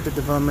character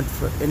development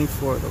for any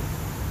 4 of them.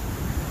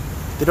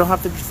 They don't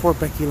have to be 4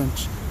 Becky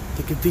Lynch.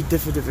 They could be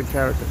different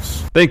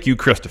characters. Thank you,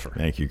 Christopher.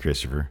 Thank you,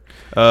 Christopher.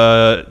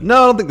 No, I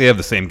don't think they have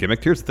the same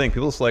gimmick. Here's the thing.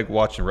 People just like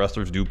watching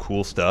wrestlers do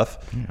cool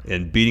stuff,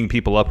 and beating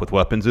people up with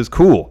weapons is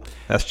cool.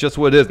 That's just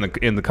what it is.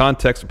 In the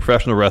context of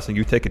professional wrestling,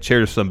 you take a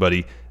chair to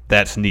somebody,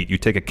 that's neat. You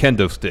take a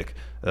kendo stick,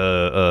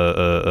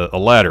 a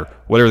ladder,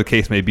 whatever the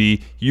case may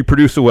be, you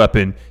produce a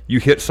weapon, you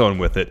hit someone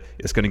with it,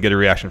 it's going to get a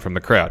reaction from the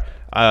crowd.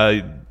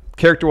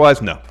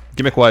 Character-wise, no.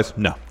 Gimmick-wise,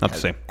 no, not the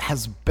same.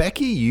 Has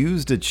Becky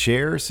used a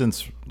chair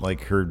since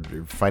like her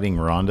fighting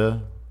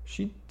Ronda?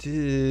 She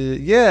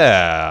did,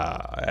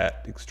 yeah,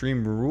 at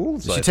Extreme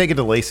Rules. Did she take it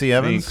to Lacey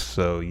Evans? I think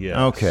so,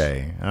 yeah.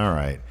 Okay, all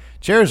right.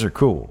 Chairs are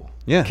cool.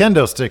 Yeah.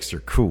 Kendo sticks are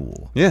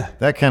cool. Yeah.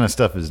 That kind of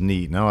stuff is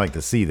neat, and I like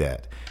to see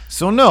that.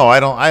 So no, I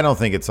don't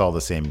think it's all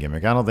the same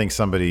gimmick. I don't think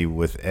somebody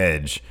with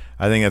Edge.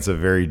 I think that's a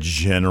very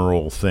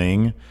general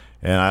thing,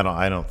 and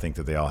I don't think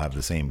that they all have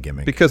the same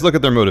gimmick. Because look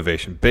at their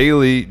motivation.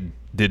 Bayley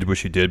did what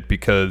she did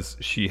because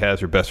she has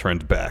her best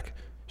friend's back.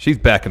 She's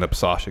backing up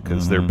Sasha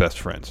because they're best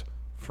friends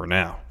for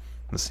now.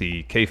 Let's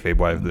see,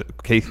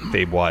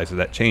 kayfabe-wise,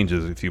 that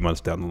changes a few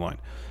months down the line.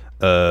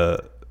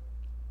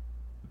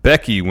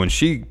 Becky, when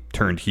she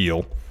turned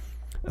heel,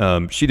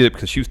 she did it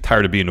because she was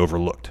tired of being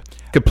overlooked.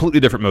 Completely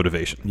different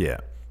motivation. Yeah.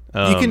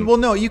 You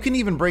can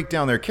even break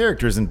down their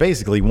characters in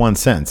basically one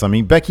sentence. I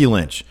mean, Becky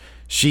Lynch,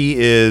 she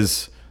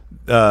is,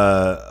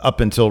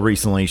 up until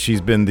recently, she's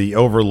been the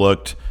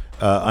overlooked,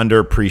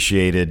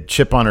 underappreciated,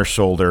 chip on her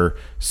shoulder,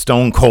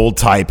 stone cold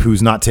type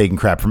who's not taking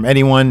crap from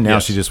anyone. Now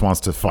she just wants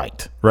to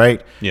fight,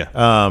 right?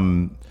 Yeah.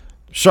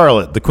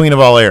 Charlotte, the Queen of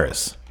All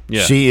Eras.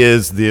 Yeah. She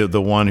is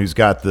the one who's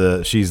got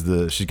she's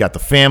got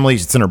the family.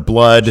 It's in her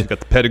blood. She's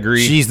got the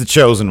pedigree. She's the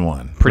chosen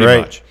one. Pretty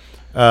right? much.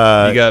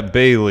 You got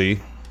Bayley,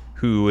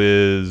 who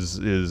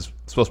is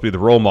supposed to be the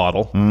role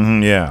model.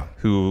 Yeah.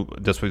 Who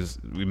just we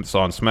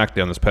saw on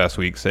SmackDown this past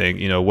week saying,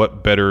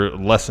 what better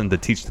lesson to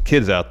teach the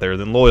kids out there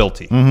than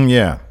loyalty?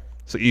 Yeah.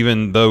 So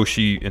even though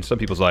she, in some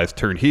people's eyes,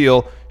 turned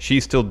heel,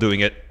 she's still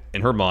doing it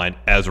in her mind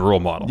as a role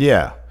model.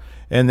 Yeah.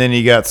 And then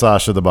you got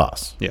Sasha the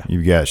boss.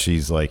 Yeah.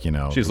 She's like, she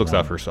just looks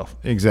out for herself.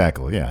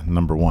 Exactly. Yeah.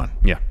 Number one.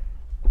 Yeah.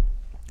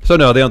 So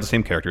no, they own the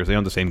same characters. They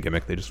own the same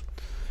gimmick. They just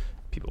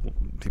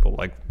people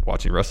like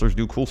watching wrestlers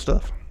do cool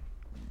stuff.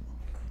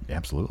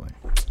 Absolutely.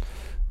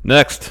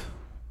 Next.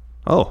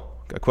 Oh,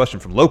 got a question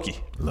from Loki.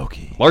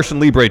 Loki. Larson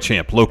Libre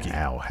champ, Loki.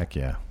 Ow, heck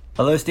yeah.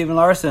 Hello, Stephen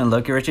Larson.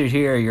 Loki Richard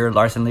here, your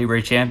Larson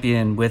Libre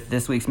champion with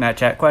this week's Matt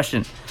Chat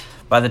question.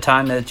 By the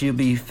time that you'll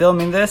be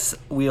filming this,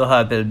 we'll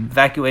have been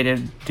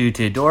evacuated due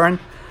to Doran.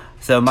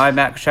 So my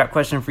Matt Chat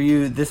question for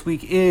you this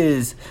week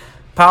is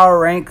power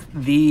rank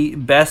the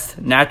best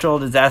natural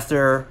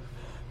disaster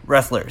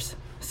wrestlers.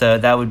 So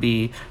that would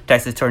be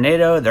Texas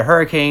Tornado, the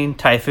Hurricane,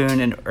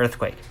 Typhoon, and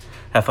Earthquake.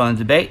 Have fun in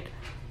the debate.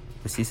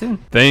 We'll see you soon.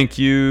 Thank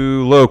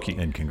you, Loki.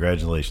 And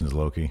congratulations,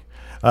 Loki.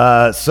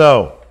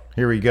 So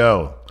here we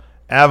go.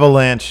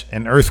 Avalanche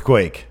and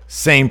Earthquake.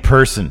 Same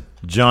person.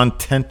 John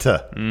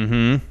Tenta.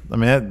 I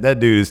mean, that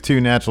dude is two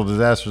natural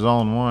disasters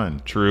all in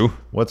one. True.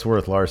 What's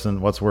worse,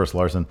 Larson?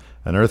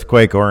 An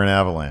earthquake or an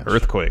avalanche?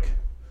 Earthquake.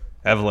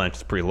 Avalanche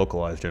is pretty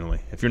localized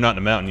generally. If you're not in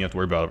a mountain, you have to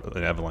worry about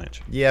an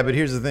avalanche. Yeah, but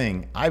here's the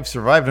thing. I've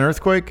survived an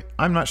earthquake.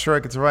 I'm not sure I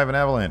could survive an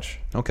avalanche.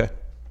 Okay.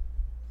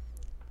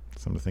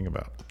 Something to think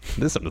about.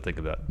 This is something to think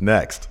about.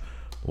 Next.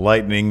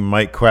 Lightning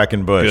Mike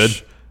Quackenbush.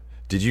 Good.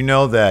 Did you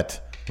know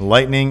that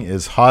lightning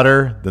is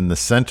hotter than the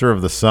center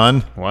of the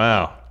sun?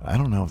 Wow. I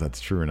don't know if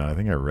that's true or not. I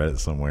think I read it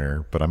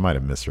somewhere, but I might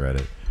have misread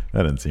it.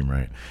 That doesn't seem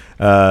right.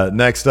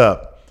 Next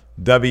up,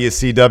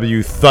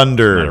 WCW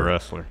Thunder. Not a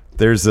wrestler.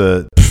 There's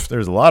a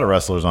lot of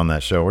wrestlers on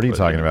that show. What are you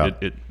talking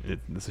about?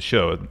 It's a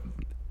show.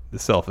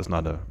 Itself is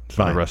not a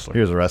wrestler.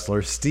 Here's a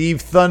wrestler. Steve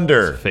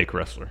Thunder. It's a fake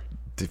wrestler.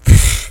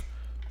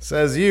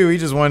 Says you. He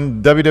just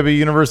won WWE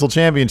Universal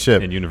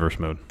Championship. In universe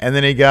mode. And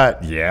then he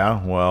got,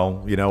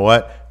 well, you know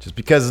what? Just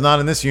because it's not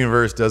in this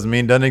universe doesn't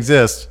mean it doesn't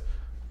exist.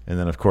 And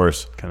then, of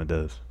course, kind of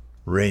does.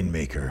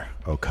 Rainmaker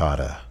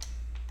Okada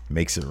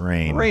makes it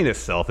rain. Rain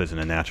itself isn't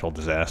a natural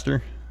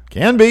disaster.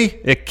 Can be.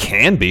 It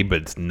can be,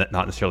 but it's not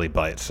necessarily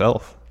by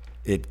itself.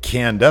 It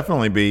can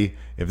definitely be.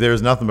 If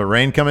there's nothing but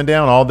rain coming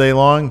down all day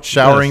long,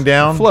 showering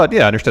down. The flood,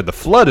 yeah, I understand. The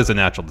flood is a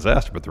natural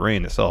disaster, but the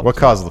rain itself. What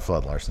causes the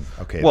flood, Larson?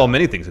 Okay. Well,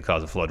 many things that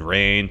cause a flood.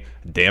 Rain,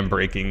 dam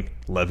breaking,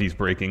 levees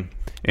breaking.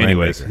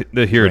 Anyways,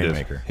 here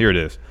it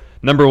is.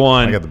 Number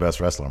one. I got the best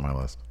wrestler on my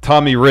list.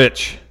 Tommy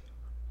Rich,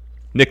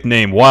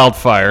 nickname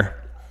Wildfire.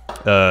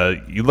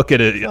 You look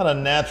at it. It's not a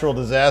natural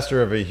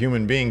disaster if a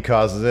human being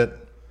causes it.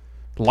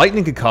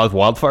 Lightning can cause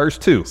wildfires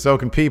too. So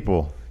can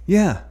people.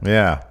 Yeah.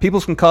 Yeah.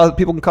 People can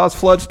cause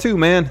floods too,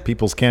 man.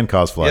 Peoples can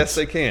cause floods. Yes,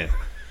 they can.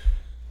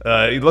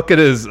 I looked at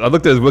his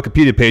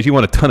Wikipedia page. He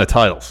won a ton of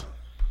titles.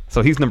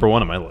 So he's number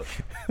one on my list.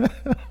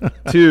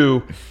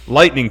 2,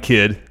 Lightning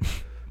Kid,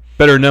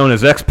 better known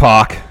as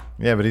X-Pac.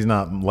 Yeah, but he's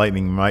not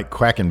Lightning Mike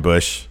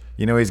Quackenbush.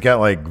 You know, he's got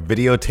like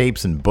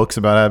videotapes and books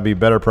about how to be a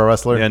better pro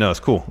wrestler. Yeah, no,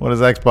 it's cool. What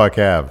does X-Pac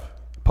have?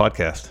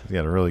 Podcast. He's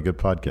got a really good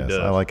podcast.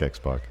 I like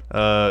X-Pac.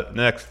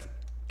 Next,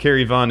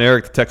 Kerry Von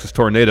Erich, the Texas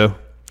Tornado.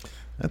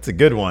 That's a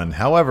good one.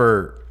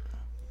 However,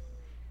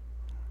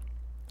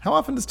 how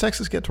often does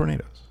Texas get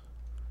tornadoes?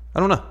 I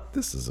don't know.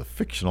 This is a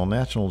fictional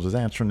natural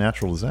disaster.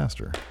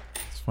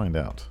 Let's find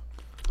out.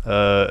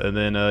 And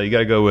then you got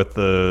to go with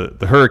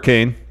the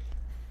Hurricane.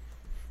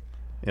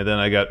 And then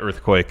I got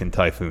Earthquake and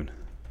Typhoon.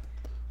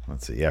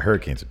 Let's see. Yeah,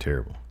 hurricanes are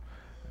terrible.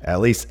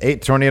 At least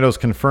 8 tornadoes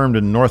confirmed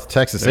in North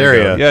Texas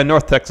area. Yeah,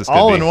 North Texas could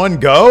all be. In one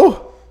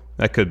go?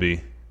 That could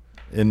be.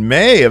 In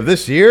May of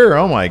this year?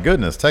 Oh, my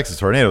goodness. Texas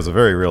tornado is a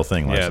very real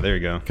thing. Larson. Yeah, there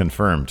you go.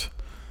 Confirmed.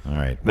 All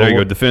right. There you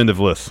go. Definitive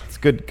list. It's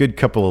good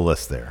couple of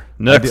lists there.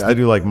 Next. I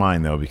do like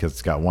mine, though, because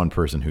it's got one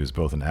person who's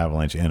both an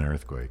avalanche and an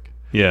earthquake.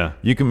 Yeah.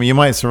 You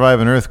might survive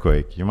an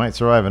earthquake. You might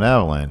survive an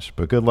avalanche,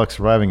 but good luck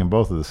surviving them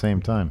both at the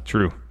same time.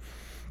 True.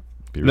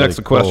 Be Next,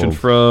 really a question cold.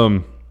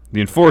 from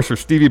the enforcer,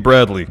 Stevie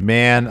Bradley.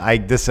 Man,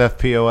 this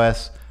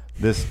FPOS,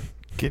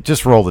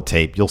 just roll the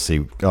tape. You'll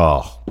see.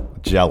 Oh,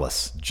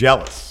 jealous.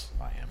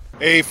 I am.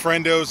 Hey,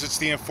 friendos, it's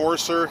the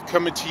Enforcer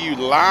coming to you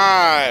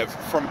live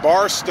from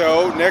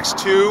Barstow next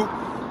to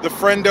the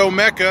Friendo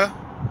Mecca.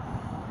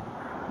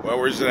 Well,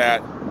 where's it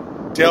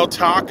at? Del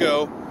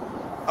Taco.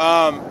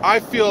 I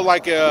feel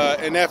like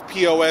an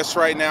FPOS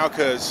right now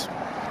because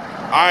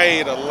I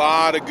ate a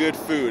lot of good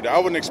food. I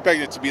wouldn't expect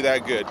it to be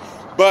that good.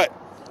 But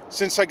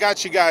since I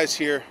got you guys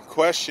here,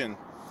 question.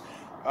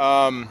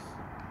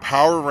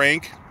 Power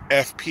rank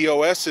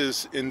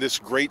FPOSs in this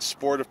great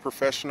sport of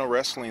professional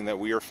wrestling that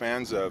we are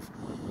fans of.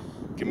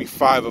 Give me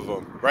 5 of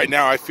them. Right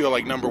now, I feel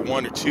like number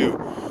 1 or 2.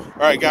 All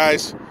right,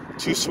 guys.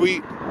 Too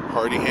sweet.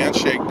 Hearty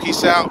handshake.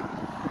 Peace out.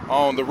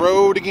 On the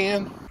road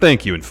again.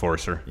 Thank you,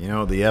 enforcer. You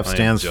know what the F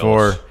stands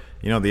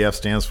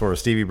for?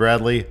 Stevie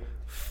Bradley?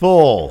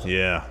 Full.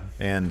 Yeah.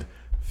 And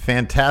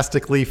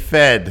fantastically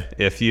fed.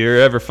 If you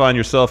ever find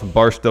yourself in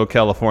Barstow,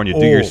 California,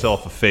 do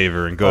yourself a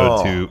favor and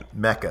go to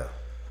Mecca.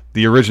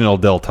 The original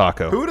Del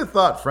Taco. Who would have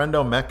thought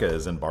Friendo Mecca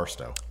is in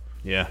Barstow?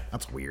 Yeah.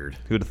 That's weird.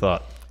 Who'd have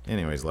thought?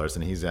 Anyways,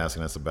 Larson, he's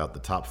asking us about the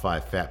top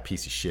 5 fat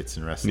piece of shits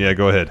in wrestling. Yeah,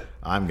 go ahead.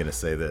 I'm going to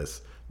say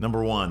this.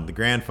 Number 1, the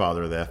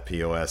grandfather of the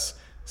FPOS,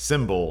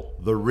 symbol,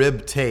 the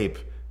rib tape,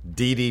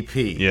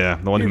 DDP. Yeah,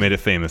 the one who made it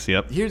famous,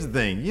 yep. Here's the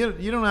thing.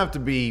 You don't have to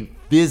be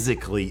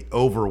physically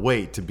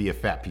overweight to be a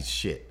fat piece of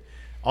shit.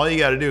 All you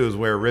got to do is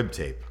wear rib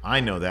tape. I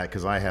know that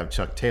because I have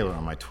Chuck Taylor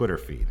on my Twitter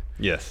feed.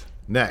 Yes.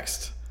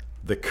 Next,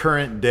 the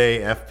current day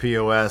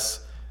FPOS,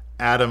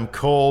 Adam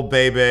Cole,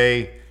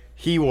 baby.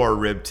 He wore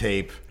rib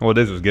tape. Well, it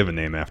is his given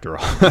name after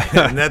all.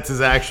 And that's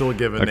his actual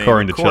given name.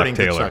 According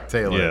to Chuck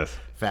Taylor. Yes.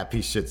 Fat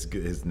piece shit's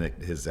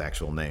his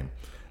actual name.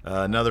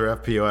 Another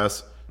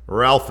FPOS,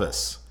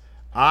 Ralphus.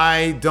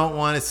 I don't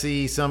want to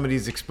see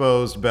somebody's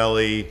exposed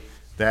belly.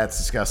 That's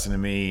disgusting to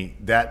me.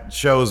 That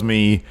shows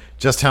me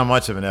just how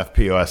much of an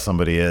FPOS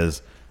somebody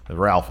is.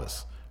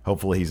 Ralphus.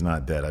 Hopefully he's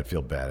not dead. I'd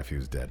feel bad if he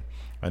was dead.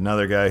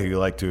 Another guy who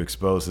liked to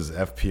expose his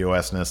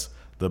FPOS-ness,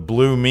 the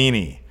Blue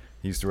Meanie.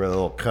 He used to wear a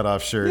little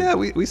cutoff shirt. Yeah,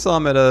 we saw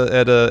him at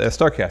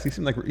Starcast.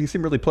 He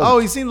seemed really pleasant. Oh,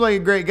 he seems like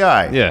a great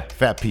guy. Yeah.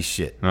 Fat piece of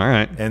shit. All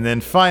right. And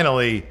then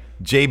finally,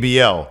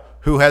 JBL,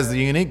 who has the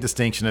unique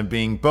distinction of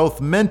being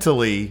both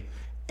mentally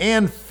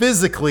and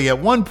physically at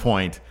one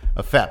point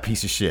a fat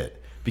piece of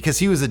shit. Because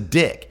he was a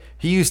dick.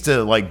 He used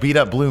to beat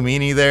up Blue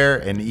Meanie there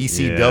and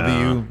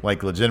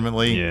ECW,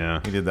 legitimately.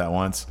 Yeah. He did that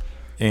once.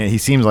 And he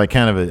seems like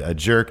kind of a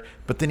jerk,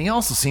 but then he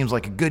also seems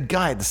like a good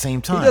guy at the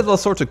same time. He does all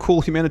sorts of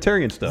cool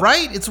humanitarian stuff.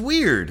 Right? It's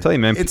weird. I tell you,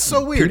 man. It's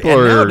so weird.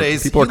 And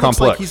nowadays, people he are looks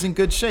complex. like he's in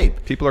good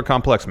shape. People are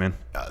complex, man.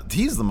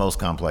 He's the most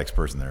complex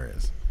person there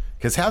is.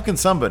 Because how can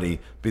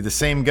somebody be the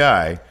same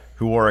guy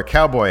who wore a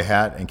cowboy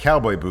hat and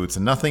cowboy boots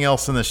and nothing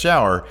else in the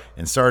shower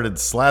and started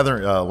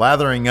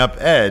lathering up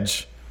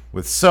Edge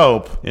with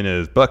soap in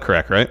his butt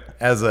crack, right?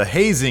 As a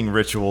hazing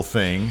ritual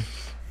thing.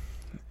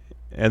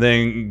 And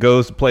then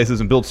goes to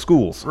places and builds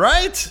schools.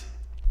 Right?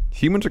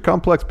 Humans are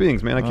complex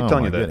beings, man. I keep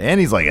telling you that. Goodness. And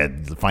he's like a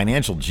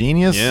financial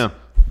genius. Yeah.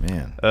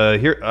 Man.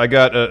 Here I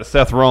got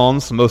Seth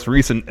Rollins, most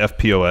recent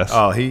FPOS.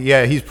 Oh,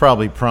 he's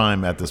probably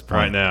prime at this point.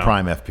 Right now.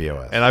 Prime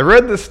FPOS. And I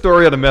read this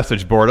story on a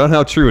message board. I don't know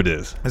how true it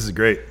is. This is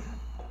great.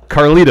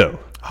 Carlito.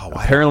 Oh, wow.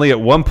 Apparently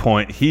at one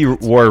point he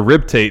wore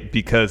rib tape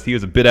because he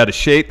was a bit out of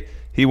shape.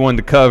 He wanted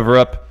to cover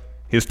up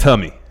his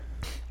tummy.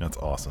 That's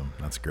awesome.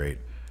 That's great.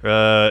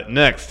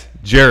 Next,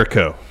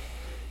 Jericho.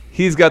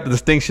 He's got the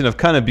distinction of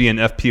kind of being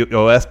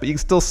FPOS, but you can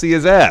still see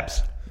his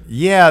abs.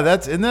 Yeah,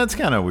 that's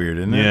kind of weird,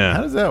 isn't it? Yeah.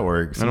 How does that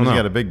work? Somebody's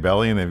got a big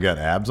belly and they've got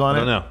abs on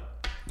it? I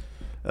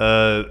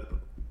don't know.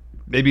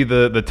 Maybe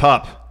the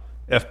top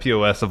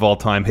FPOS of all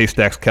time,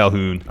 Haystacks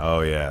Calhoun.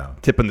 Oh, yeah.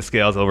 Tipping the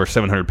scales over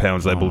 700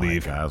 pounds, I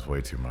believe. My God, that's way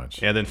too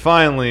much. And then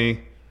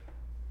finally,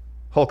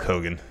 Hulk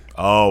Hogan.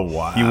 Oh,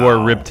 wow. He wore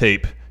rib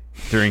tape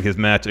during his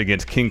match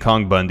against King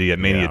Kong Bundy at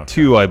Mania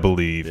 2, I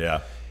believe.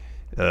 Yeah.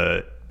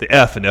 The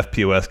F in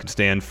FPOS can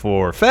stand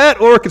for fat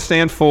or it can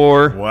stand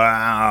for...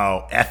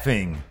 Wow.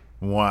 Effing.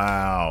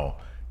 Wow.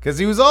 Because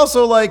he was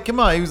also he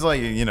was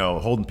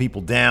holding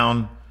people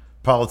down,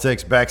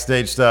 politics,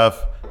 backstage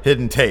stuff,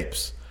 hidden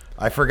tapes.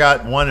 I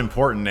forgot one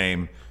important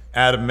name,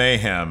 Adam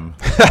Mayhem.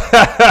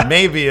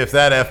 Maybe if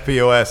that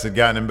FPOS had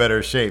gotten in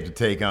better shape to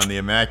take on the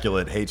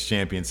immaculate Hates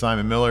champion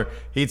Simon Miller,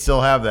 he'd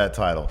still have that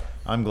title.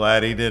 I'm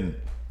glad he didn't.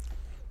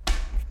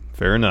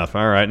 Fair enough.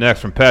 All right, next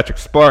from Patrick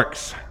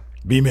Sparks.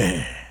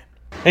 B-Man.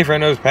 Hey,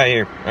 friendos, Pat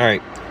here. All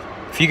right,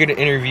 if you could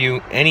interview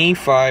any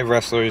 5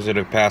 wrestlers that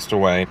have passed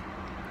away,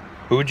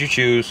 who would you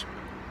choose?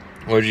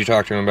 What would you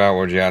talk to them about?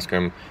 What would you ask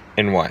them?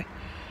 And why?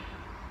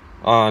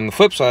 On the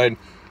flip side,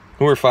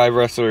 who are 5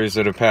 wrestlers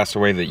that have passed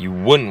away that you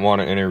wouldn't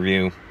want to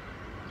interview?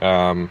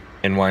 And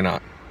why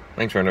not?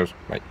 Thanks, friendos.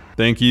 Bye.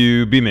 Thank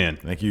you, B-Man.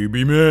 Thank you,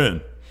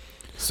 B-Man.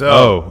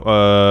 So,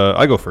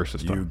 I go first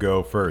this time. You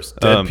go first.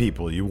 Dead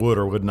people you would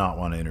or would not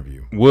want to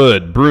interview.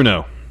 Would.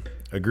 Bruno.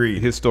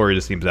 Agreed. His story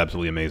just seems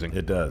absolutely amazing.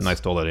 It does. And I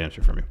stole that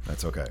answer from you.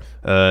 That's okay.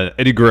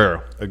 Eddie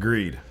Guerrero.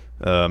 Agreed.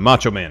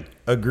 Macho Man.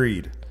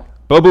 Agreed.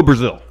 Bobo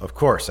Brazil. Of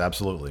course,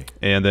 absolutely.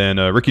 And then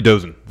Ricky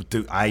Dozen.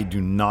 I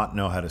do not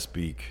know how to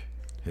speak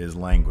his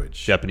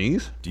language.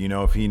 Japanese? Do you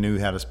know if he knew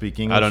how to speak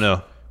English? I don't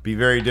know. Be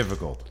very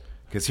difficult.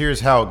 Because here's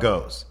how it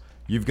goes.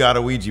 You've got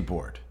a Ouija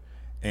board.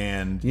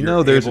 And you're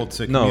able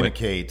to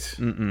communicate.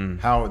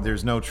 How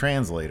there's no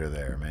translator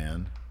there,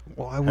 man.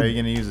 Well, how are you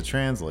going to use a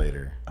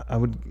translator? I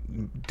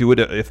would do it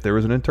if there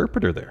was an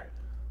interpreter there.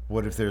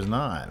 What if there's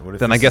not? What if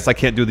then I guess I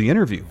can't do the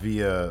interview.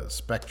 Via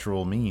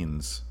spectral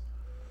means.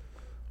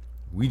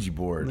 Ouija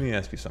board. Let me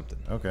ask you something.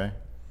 Okay.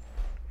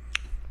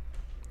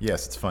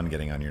 Yes, it's fun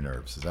getting on your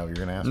nerves. Is that what you're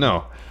going to ask?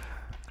 No.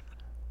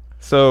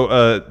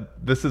 So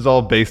this is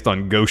all based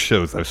on ghost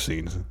shows I've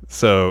seen.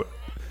 So...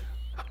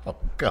 Oh,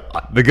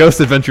 God. The Ghost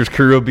Adventures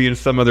crew will be in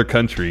some other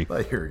country. I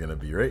thought you were going to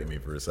berate me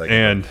for a second.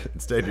 And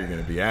instead, you're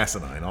going to be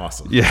asinine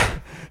awesome. Yeah.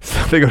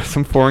 So they go to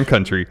some foreign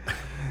country,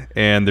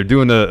 and they're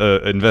doing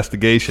a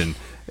investigation,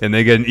 and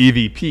they get an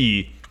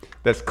EVP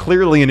that's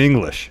clearly in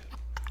English.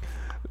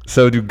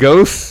 So do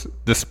ghosts,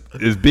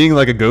 is being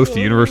like a ghost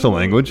a universal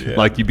language? Yeah.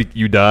 Like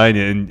you died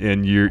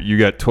and you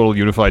got total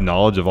unified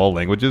knowledge of all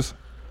languages?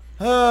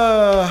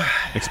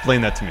 Explain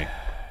that to me.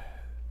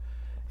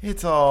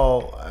 That's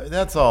all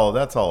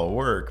a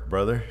work,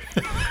 brother.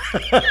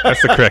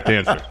 That's the correct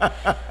answer.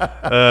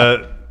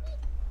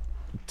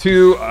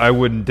 2, I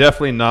would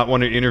definitely not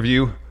want to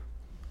interview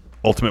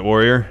Ultimate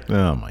Warrior.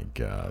 Oh my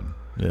God.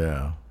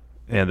 Yeah.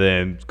 And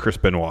then Chris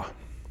Benoit.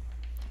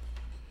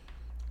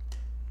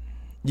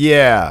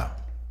 Yeah.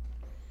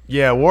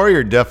 Yeah,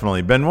 Warrior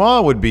definitely.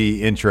 Benoit would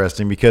be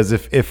interesting because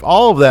if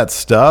all of that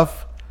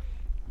stuff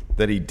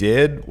that he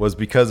did was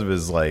because of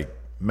his like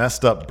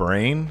messed up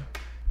brain,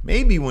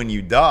 maybe when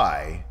you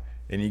die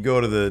and you go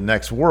to the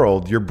next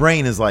world, your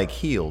brain is like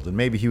healed, and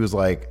maybe he was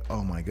like,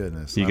 "Oh my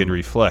goodness." He could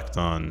reflect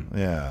on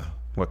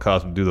what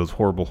caused him to do those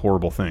horrible,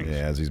 horrible things.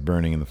 Yeah, as he's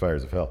burning in the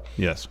fires of hell.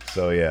 Yes.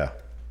 So yeah.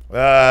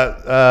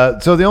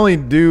 So the only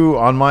do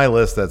on my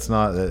list that's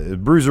not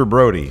Bruiser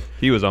Brody.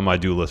 He was on my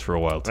do list for a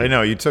while too. I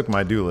know you took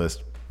my do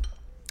list.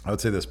 I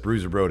would say this: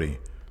 Bruiser Brody.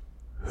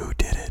 Who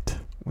did it?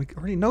 We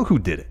already know who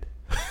did it.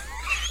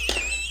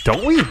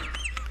 Don't we?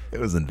 It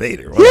was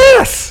Invader.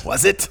 Yes!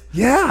 Was it?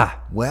 Yeah.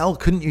 Well,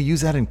 couldn't you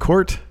use that in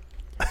court?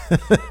 Well,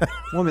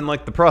 I mean,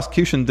 like the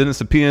prosecution didn't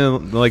subpoena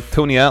like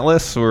Tony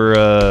Atlas or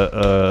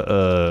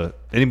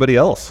anybody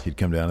else. He'd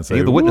come down and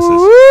say the witnesses,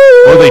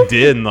 woo! or they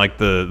did, and like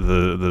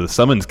the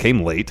summons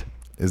came late.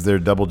 Is there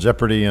double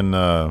jeopardy in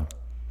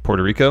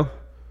Puerto Rico?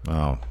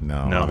 Oh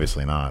no,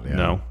 obviously not. Yeah.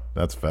 No,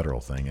 that's a federal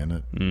thing, isn't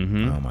it?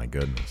 Mm-hmm. Oh my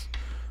goodness.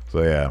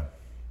 So yeah,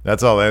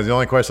 that's all. That's the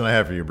only question I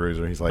have for you,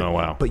 Bruiser. He's like, oh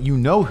wow, but you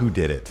know who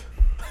did it.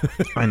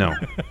 I know.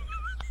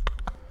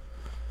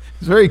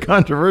 It's very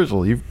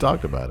controversial. You've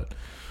talked about it.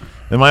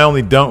 And my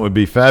only don't would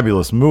be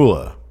Fabulous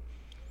Moolah,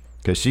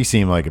 because she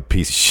seemed like a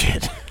piece of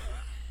shit.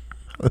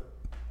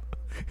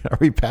 Are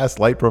we past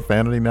light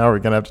profanity now? We're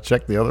going to have to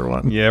check the other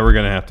one? Yeah, we're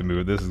going to have to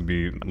move. This is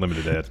be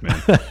limited ads,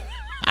 man.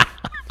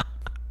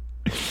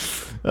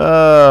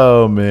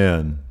 Oh,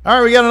 man. All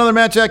right, we got another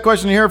Matt Chat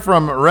question here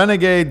from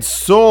Renegade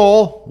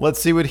Soul.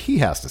 Let's see what he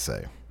has to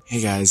say.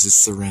 Hey guys,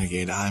 it's the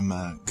Renegade.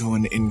 I'm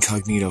going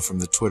incognito from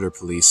the Twitter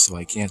police, so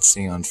I can't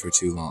stay on for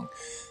too long.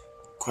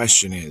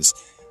 Question is,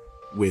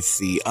 with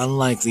the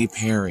unlikely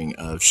pairing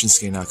of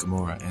Shinsuke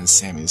Nakamura and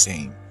Sami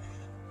Zayn,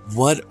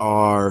 what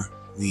are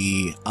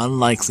the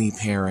unlikely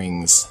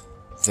pairings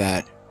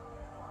that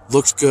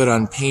looked good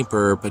on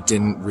paper but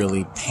didn't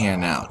really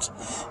pan out?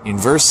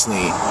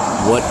 Inversely,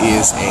 what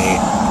is a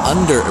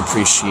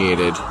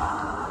underappreciated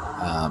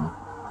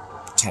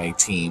tag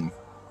team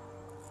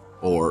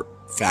or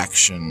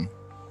faction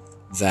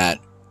that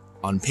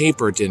on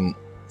paper didn't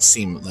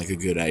seem like a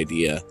good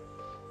idea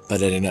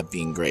but it ended up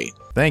being great?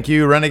 Thank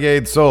you,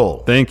 Renegade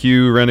Soul. Thank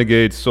you,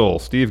 Renegade Soul.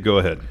 Steve, go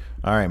ahead.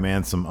 All right,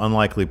 man. Some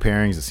unlikely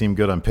pairings that seemed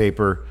good on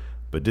paper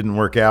but didn't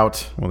work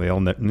out. Well,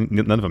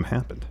 none of them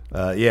happened.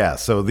 Yeah,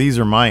 so these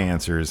are my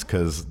answers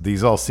because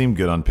these all seem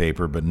good on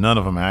paper, but none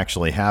of them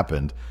actually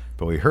happened.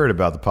 But we heard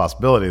about the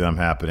possibility of them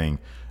happening.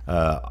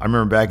 I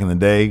remember back in the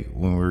day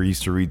when we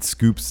used to read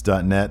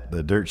scoops.net,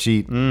 the dirt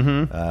sheet.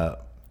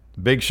 Mm-hmm.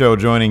 Big Show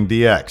joining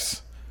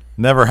DX.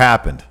 Never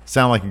happened.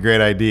 Sound like a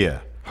great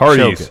idea.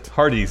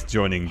 Hardy's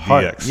joining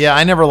DX. Yeah,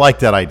 I never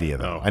liked that idea,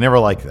 though. Oh. I never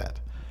liked that.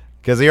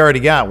 Because they already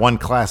got one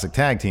classic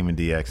tag team in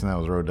DX, and that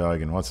was Road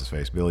Dogg and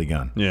what's-his-face, Billy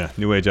Gunn. Yeah,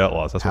 New Age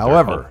Outlaws. That's what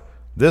However,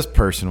 this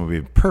person would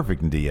be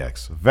perfect in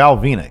DX. Val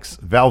Venus.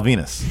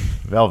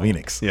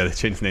 Yeah, they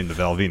changed his name to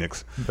Val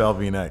Venus. Val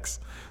Venus.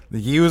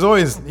 He was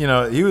always,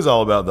 he was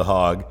all about the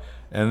hog,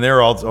 and they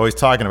were always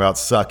talking about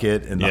Suck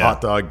It and the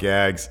hot dog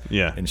gags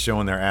and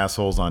showing their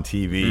assholes on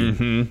TV.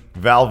 Mm-hmm.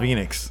 Val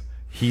Venus,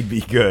 he'd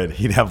be good.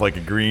 He'd have like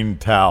a green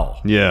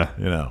towel. Yeah.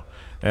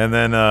 And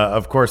then,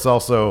 of course,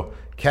 also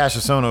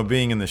Cassius Ohno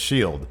being in the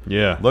Shield.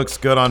 Yeah. Looks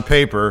good on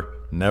paper,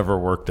 never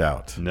worked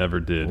out. Never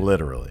did.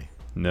 Literally.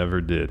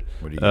 Never did.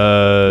 What do you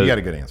got? You got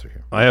a good answer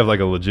here. I have like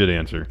a legit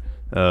answer.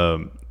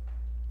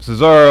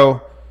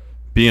 Cesaro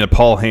being a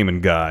Paul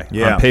Heyman guy.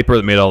 Yeah. On paper,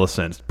 that made all the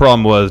sense.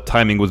 Problem was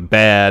timing was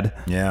bad.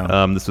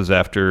 Yeah. This was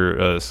after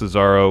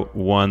Cesaro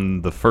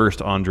won the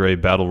first Andre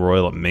Battle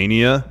Royal at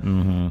Mania,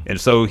 and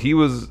so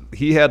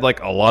he had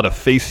like a lot of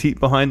face heat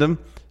behind him.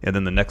 And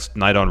then the next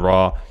night on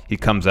Raw, he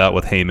comes out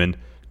with Heyman,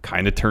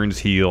 kind of turns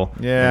heel,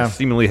 Yeah. and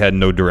seemingly had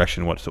no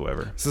direction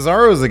whatsoever.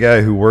 Cesaro is the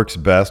guy who works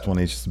best when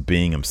he's just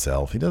being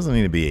himself. He doesn't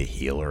need to be a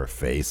heel or a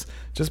face.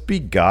 Just be a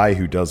guy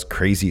who does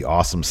crazy,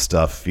 awesome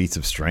stuff, feats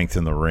of strength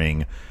in the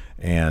ring.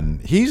 And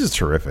he's just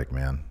terrific,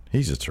 man.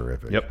 He's just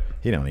terrific. Yep.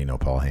 He don't need no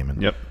Paul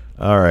Heyman. Yep.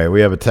 All right,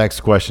 we have a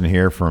text question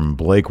here from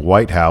Blake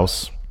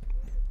Whitehouse.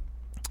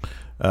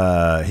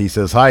 He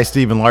says, "Hi,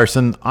 Stephen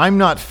Larson. I'm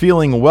not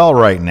feeling well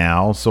right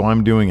now, so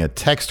I'm doing a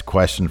text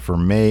question for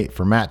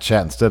Matt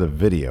Chat instead of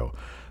video.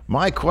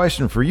 My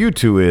question for you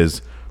two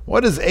is,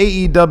 what does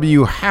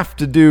AEW have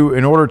to do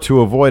in order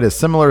to avoid a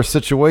similar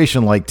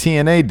situation like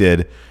TNA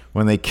did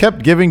when they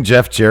kept giving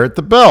Jeff Jarrett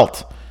the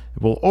belt?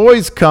 It will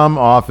always come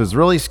off as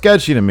really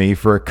sketchy to me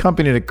for a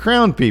company to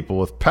crown people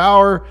with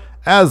power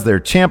as their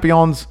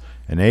champions,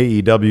 and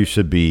AEW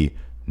should be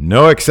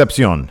no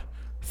exception.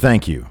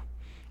 Thank you."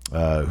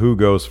 Who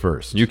goes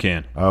first? You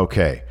can.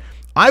 Okay.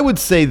 I would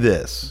say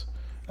this.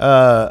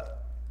 Address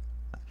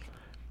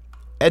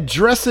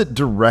it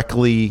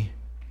directly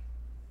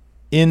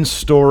in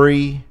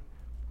story.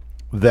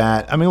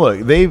 That, I mean,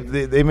 look, they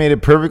made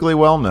it perfectly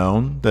well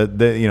known that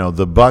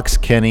the Bucks,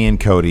 Kenny, and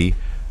Cody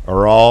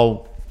are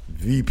all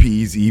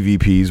VPs,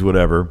 EVPs,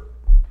 whatever.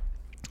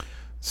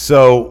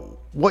 So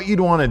what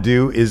you'd want to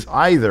do is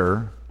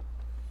either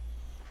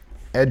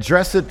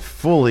address it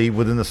fully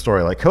within the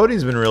story. Like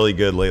Cody's been really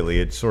good lately.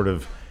 It's sort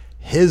of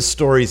his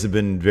stories have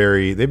been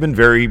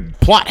very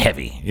plot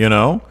heavy,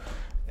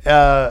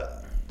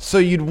 so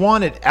you'd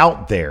want it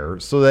out there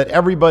so that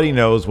everybody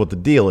knows what the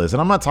deal is. And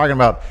I'm not talking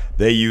about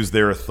they use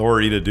their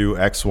authority to do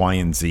X, Y,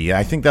 and Z.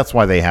 I think that's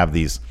why they have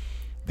these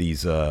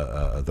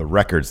the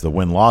records, the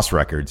win-loss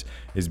records,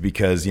 is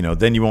because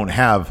then you won't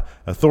have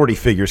authority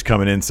figures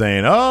coming in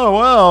saying, "Oh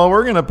well,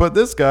 we're going to put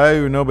this guy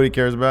who nobody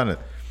cares about it."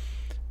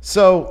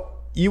 So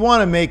you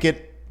want to make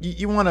it.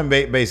 You want to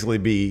basically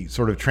be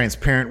sort of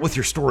transparent with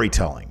your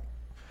storytelling.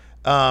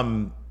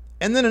 And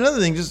then another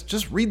thing,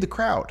 just read the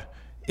crowd.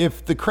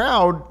 If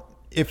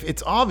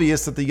it's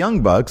obvious that the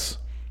Young Bucks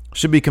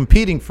should be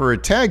competing for a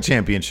tag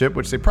championship,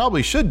 which they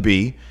probably should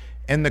be,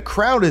 and the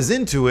crowd is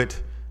into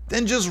it,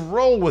 then just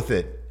roll with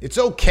it. It's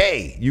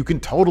okay. You can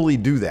totally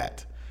do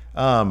that.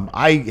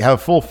 I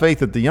have full faith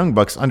that the Young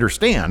Bucks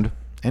understand,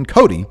 and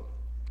Cody,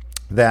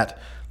 that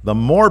the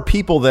more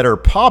people that are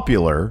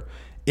popular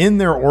in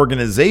their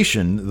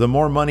organization, the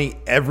more money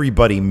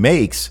everybody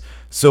makes.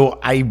 So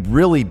I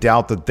really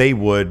doubt that they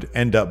would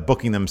end up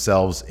booking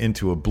themselves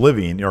into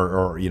oblivion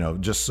or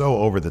just so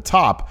over the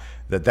top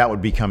that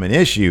would become an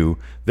issue.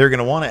 They're going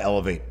to want to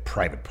elevate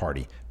Private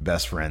Party,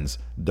 Best Friends,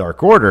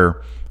 Dark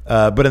Order.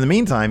 But in the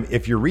meantime,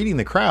 if you're reading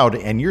the crowd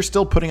and you're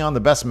still putting on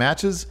the best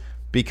matches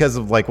because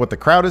of like what the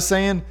crowd is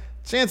saying,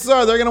 chances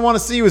are they're going to want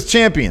to see you as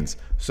champions.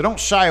 So don't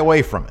shy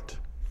away from it.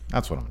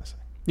 That's what I'm going to say.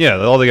 Yeah,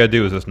 all they got to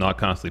do is just not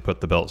constantly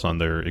put the belts on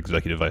their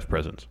executive vice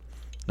presidents.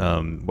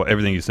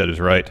 Everything you said is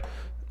right.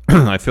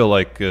 I feel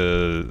like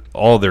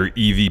all their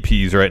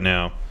EVPs right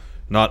now,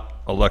 not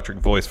Electric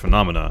Voice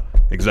Phenomena,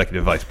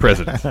 executive vice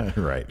presidents.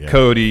 Right. Yeah.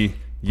 Cody,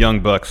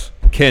 Young Bucks,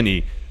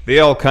 Kenny, they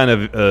all kind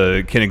of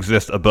can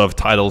exist above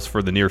titles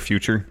for the near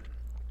future.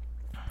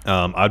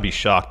 I'd be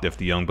shocked if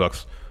the Young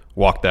Bucks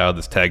walked out of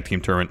this tag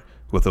team tournament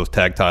with those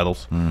tag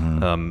titles.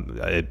 Mm-hmm.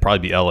 It'd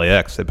probably be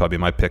LAX. They'd probably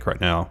be my pick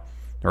right now.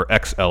 Or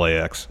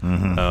ex-LAX.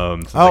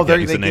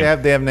 Mm-hmm.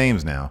 They have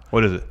names now.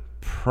 What is it?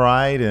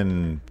 Proud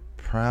and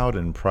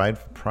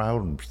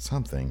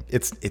something.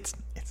 It's not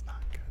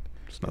good.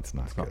 It's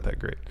not that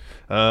great.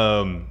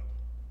 The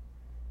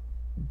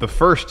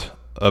first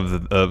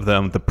of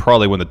them to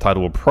probably win the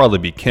title will probably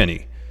be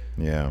Kenny.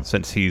 Yeah.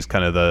 Since he's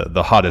kind of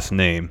the hottest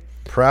name.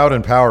 Proud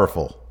and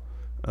Powerful.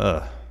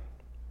 Yeah,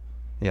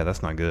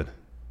 that's not good.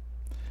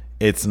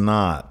 It's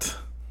not.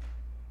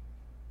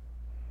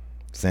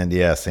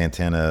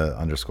 Santana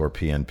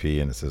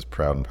 _PNP, and it says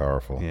Proud and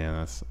Powerful. Yeah,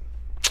 that's.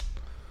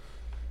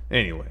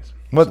 Anyways,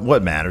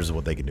 what matters is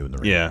what they can do in the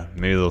ring. Yeah,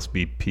 maybe they'll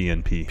be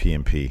PNP.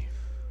 PNP.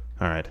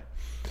 All right.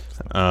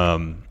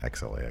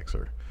 XLAX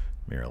or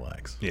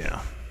Miralax.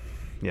 Yeah,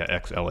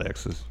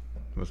 XLAX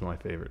was my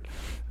favorite.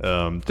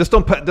 Just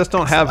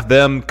don't have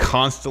them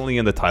constantly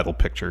in the title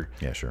picture.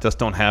 Yeah, sure. Just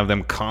don't have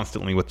them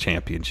constantly with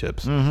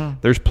championships. Mm-hmm.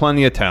 There's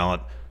plenty of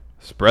talent.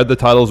 Spread the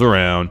titles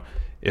around.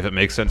 If it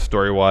makes sense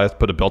story-wise,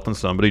 put a belt on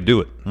somebody,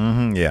 do it.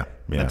 Mm-hmm. Yeah,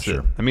 that's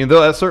sure. it. I mean,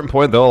 at a certain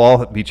point, they'll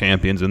all be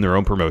champions in their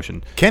own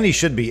promotion. Kenny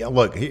should be.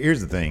 Look,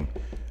 here's the thing.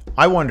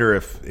 I wonder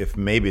if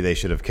maybe they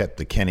should have kept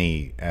the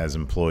Kenny as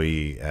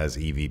employee as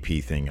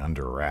EVP thing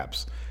under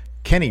wraps.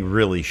 Kenny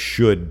really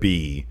should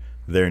be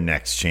their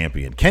next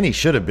champion. Kenny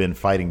should have been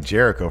fighting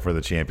Jericho for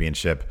the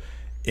championship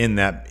in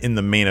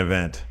the main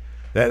event.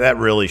 That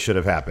really should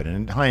have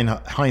happened. And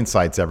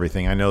hindsight's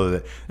everything. I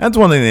know that's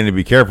one thing they need to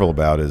be careful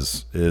about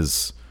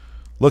is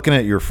looking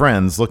at your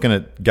friends, looking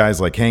at guys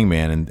like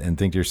Hangman, and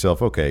think to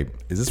yourself, okay,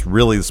 is this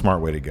really the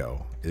smart way to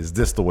go? Is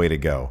this the way to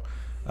go?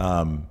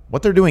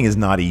 What they're doing is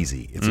not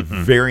easy. It's a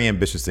very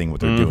ambitious thing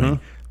what they're doing.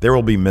 There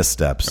will be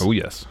missteps. Oh,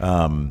 yes.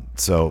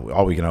 So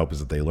all we can hope is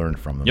that they learn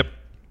from them. Yep.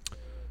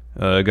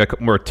 Got a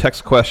couple more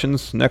text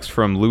questions. Next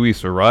from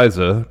Luis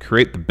Ariza.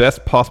 Create the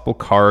best possible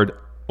card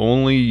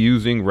only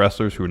using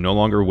wrestlers who are no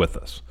longer with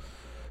us.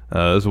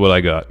 This is what I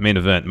got. Main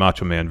event,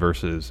 Macho Man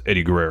versus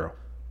Eddie Guerrero.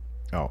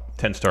 Oh.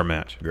 10-star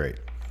match. Great.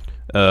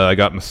 I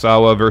got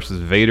Misawa versus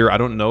Vader. I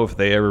don't know if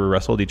they ever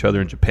wrestled each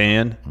other in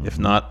Japan. If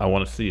not, I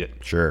want to see it.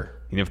 Sure.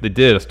 And if they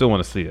did, I still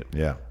want to see it.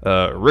 Yeah.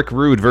 Rick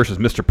Rude versus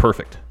Mr.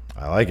 Perfect.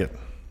 I like it.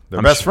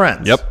 They're best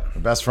friends. Yep.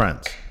 They're best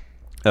friends.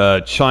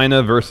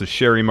 China versus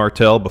Sherry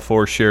Martel.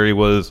 Before Sherry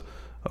was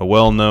a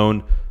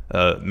well-known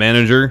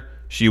manager,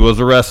 she was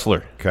a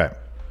wrestler. Okay.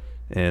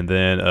 And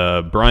then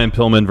Brian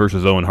Pillman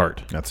versus Owen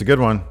Hart. That's a good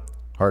one.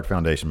 Hart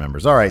Foundation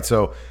members. All right,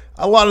 so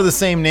a lot of the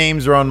same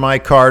names are on my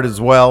card as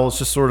well. It's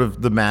just sort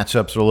of the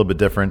matchups are a little bit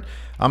different.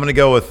 I'm going to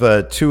go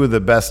with two of the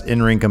best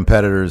in-ring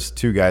competitors,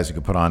 two guys who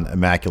could put on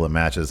immaculate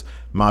matches.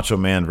 Macho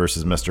Man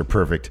versus Mr.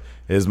 Perfect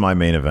is my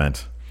main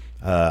event.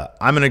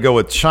 I'm going to go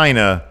with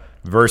China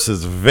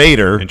versus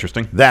Vader.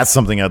 Interesting. That's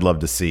something I'd love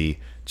to see.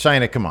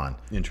 China, come on.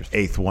 Interesting.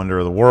 Eighth wonder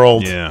of the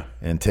world. Yeah.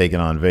 And taking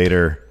on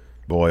Vader.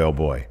 Boy, oh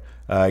boy.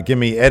 Give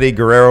me Eddie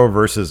Guerrero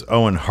versus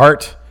Owen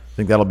Hart. I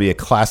think that'll be a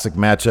classic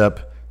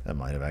matchup. That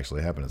might have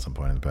actually happened at some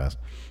point in the past.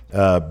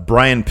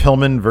 Brian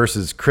Pillman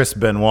versus Chris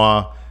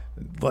Benoit.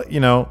 You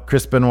know,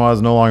 Chris Benoit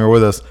is no longer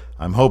with us.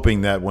 I'm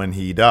hoping that when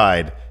he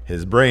died,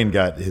 his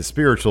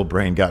spiritual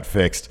brain got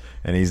fixed,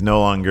 and he's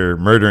no longer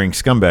murdering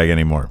scumbag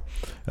anymore.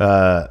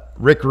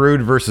 Rick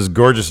Rude versus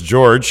Gorgeous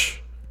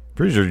George.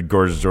 Pretty sure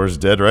Gorgeous George is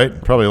dead,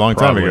 right? Probably a long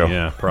time ago.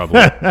 Yeah,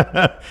 probably.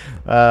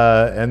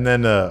 And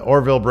then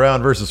Orville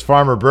Brown versus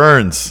Farmer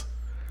Burns.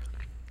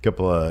 A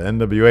couple of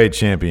NWA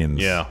champions.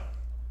 Yeah.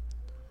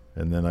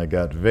 And then I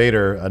got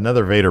Vader,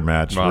 another Vader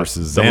match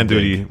versus Zandig.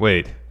 Duty.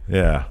 Wait.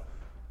 Yeah.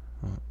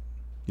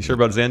 You sure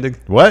about Zandig?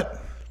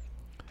 What?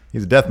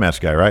 He's a deathmatch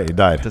guy, right? He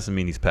died. Doesn't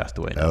mean he's passed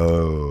away now.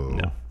 Oh.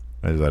 No.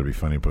 I just thought it'd be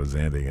funny to put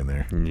Zandig in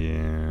there.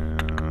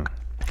 Yeah.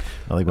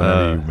 I like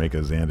whenever you make a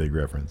Zandig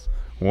reference.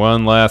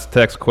 One last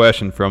text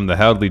question from the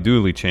Howdly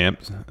Doodly champ.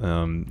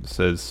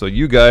 Says, so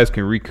you guys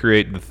can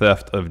recreate the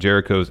theft of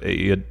Jericho's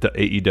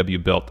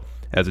AEW belt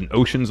as an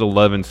Ocean's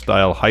 11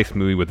 style heist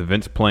movie with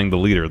Vince playing the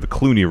leader, the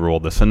Clooney role,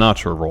 the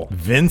Sinatra role.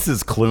 Vince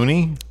is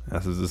Clooney?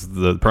 This is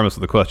the premise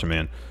of the question,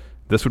 man.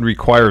 This would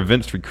require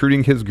Vince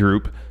recruiting his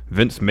group,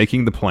 Vince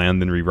making the plan,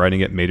 then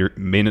rewriting it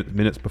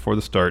minutes before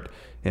the start.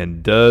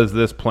 And does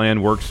this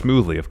plan work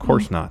smoothly? Of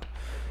course not.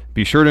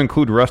 Be sure to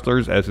include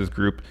wrestlers as his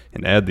group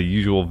and add the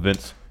usual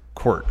Vince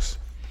quirks.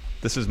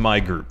 This is my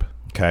group.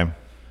 Okay.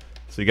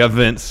 So you got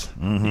Vince.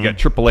 You got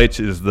Triple H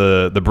is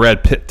the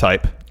Brad Pitt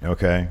type.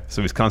 Okay.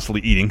 So he's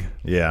constantly eating.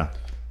 Yeah.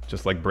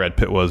 Just like Brad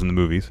Pitt was in the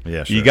movies.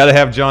 Yeah, sure. You got to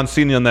have John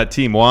Cena on that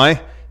team. Why?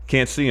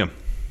 Can't see him.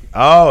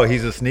 Oh,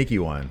 he's a sneaky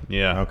one.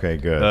 Yeah. Okay,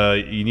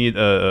 good. You need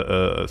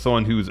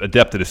someone who's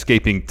adept at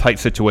escaping tight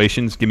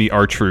situations. Give me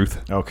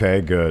R-Truth.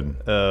 Okay, good.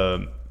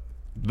 The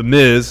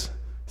Miz,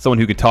 someone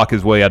who can talk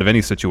his way out of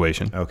any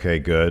situation. Okay,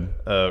 good.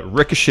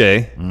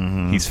 Ricochet,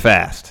 he's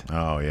fast.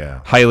 Oh, yeah.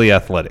 Highly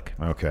athletic.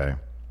 Okay.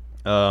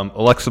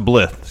 Alexa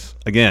Bliss,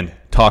 again,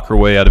 talk her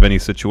way out of any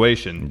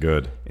situation.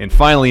 Good. And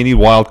finally, you need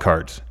wild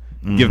cards.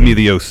 Give me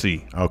the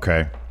OC.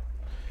 Okay.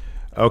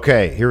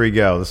 Okay, here we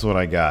go. This is what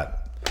I got.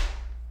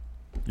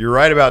 You're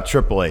right about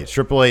Triple H.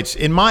 Triple H,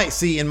 in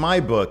my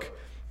book,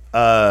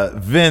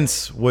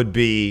 Vince would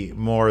be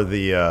more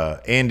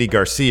the Andy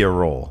Garcia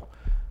role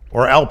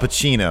or Al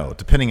Pacino,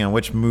 depending on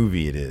which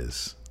movie it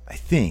is. I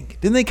think.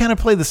 Didn't they kind of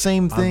play the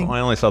same thing? I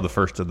only saw the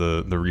first of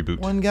the reboot.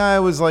 One guy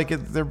was like,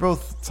 they're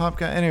both top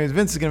guys. Anyways,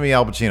 Vince is going to be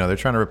Al Pacino. They're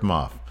trying to rip him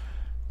off.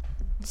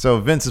 So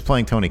Vince is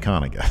playing Tony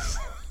Khan, I guess.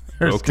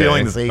 They're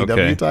stealing this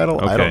AEW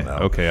title? I don't know.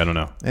 Okay, I don't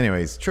know.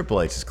 Anyways,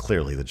 Triple H is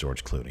clearly the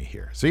George Clooney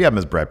here. So you have him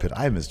as Brad Pitt.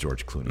 I have him as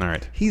George Clooney. All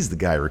right. He's the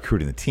guy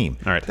recruiting the team.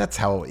 All right. That's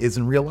how it is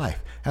in real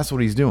life. That's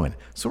what he's doing.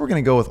 So we're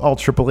going to go with all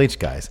Triple H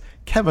guys.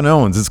 Kevin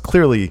Owens is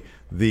clearly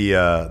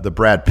the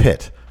Brad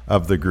Pitt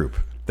of the group.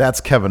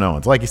 That's Kevin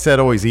Owens. Like you said,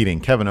 always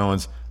eating. Kevin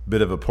Owens,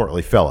 bit of a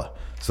portly fella.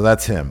 So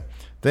that's him.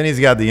 Then he's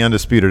got the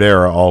Undisputed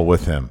Era all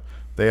with him.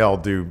 They all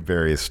do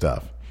various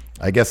stuff.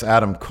 I guess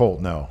Adam Cole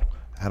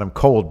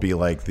would be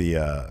like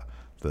the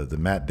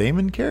Matt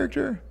Damon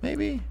character,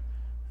 maybe?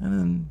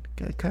 And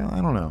then Kyle,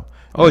 I don't know.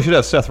 Oh, you should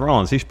have Seth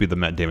Rollins. He should be the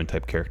Matt Damon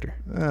type character.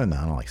 No, I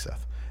don't like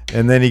Seth.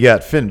 And then you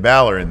got Finn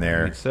Balor in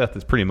there. I mean, Seth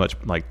is pretty much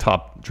like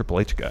top Triple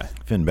H guy.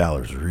 Finn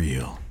Balor's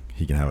real.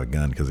 He can have a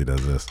gun because he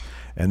does this.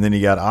 And then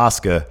you got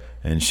Asuka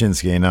and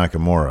Shinsuke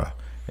Nakamura.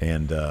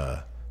 And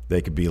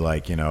they could be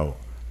like,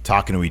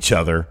 talking to each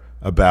other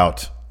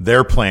about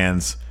their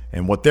plans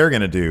and what they're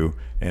going to do.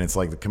 And it's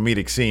like the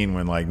comedic scene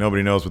when like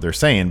nobody knows what they're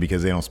saying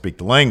because they don't speak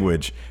the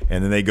language.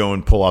 And then they go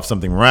and pull off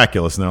something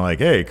miraculous. And they're like,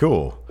 hey,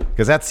 cool.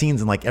 Because that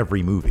scene's in like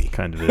every movie.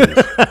 Kind of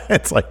is.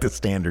 It's like the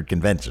standard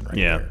convention right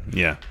there.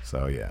 Yeah.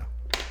 So, yeah.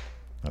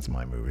 That's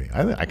my movie.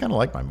 I kind of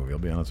like my movie. I'll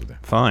be honest with you.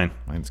 Fine.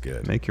 Mine's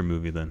good. Make your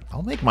movie then.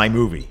 I'll make my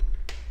movie.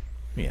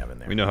 We have in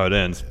there. We know how it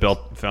ends.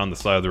 Belt found the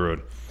side of the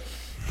road.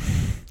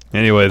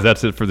 Anyways,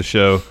 that's it for the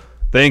show.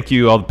 Thank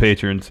you, all the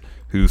patrons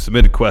who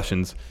submitted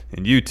questions.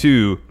 And you,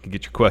 too, can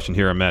get your question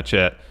here on Matt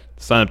Chat.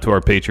 Sign up to our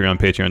Patreon,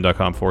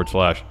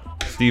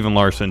 patreon.com/Steven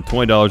Larson.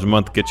 $20 a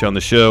month to get you on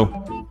the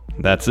show.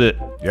 That's it.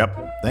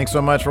 Yep. Thanks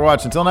so much for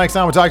watching. Until next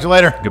time, we'll talk to you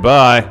later.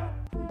 Goodbye.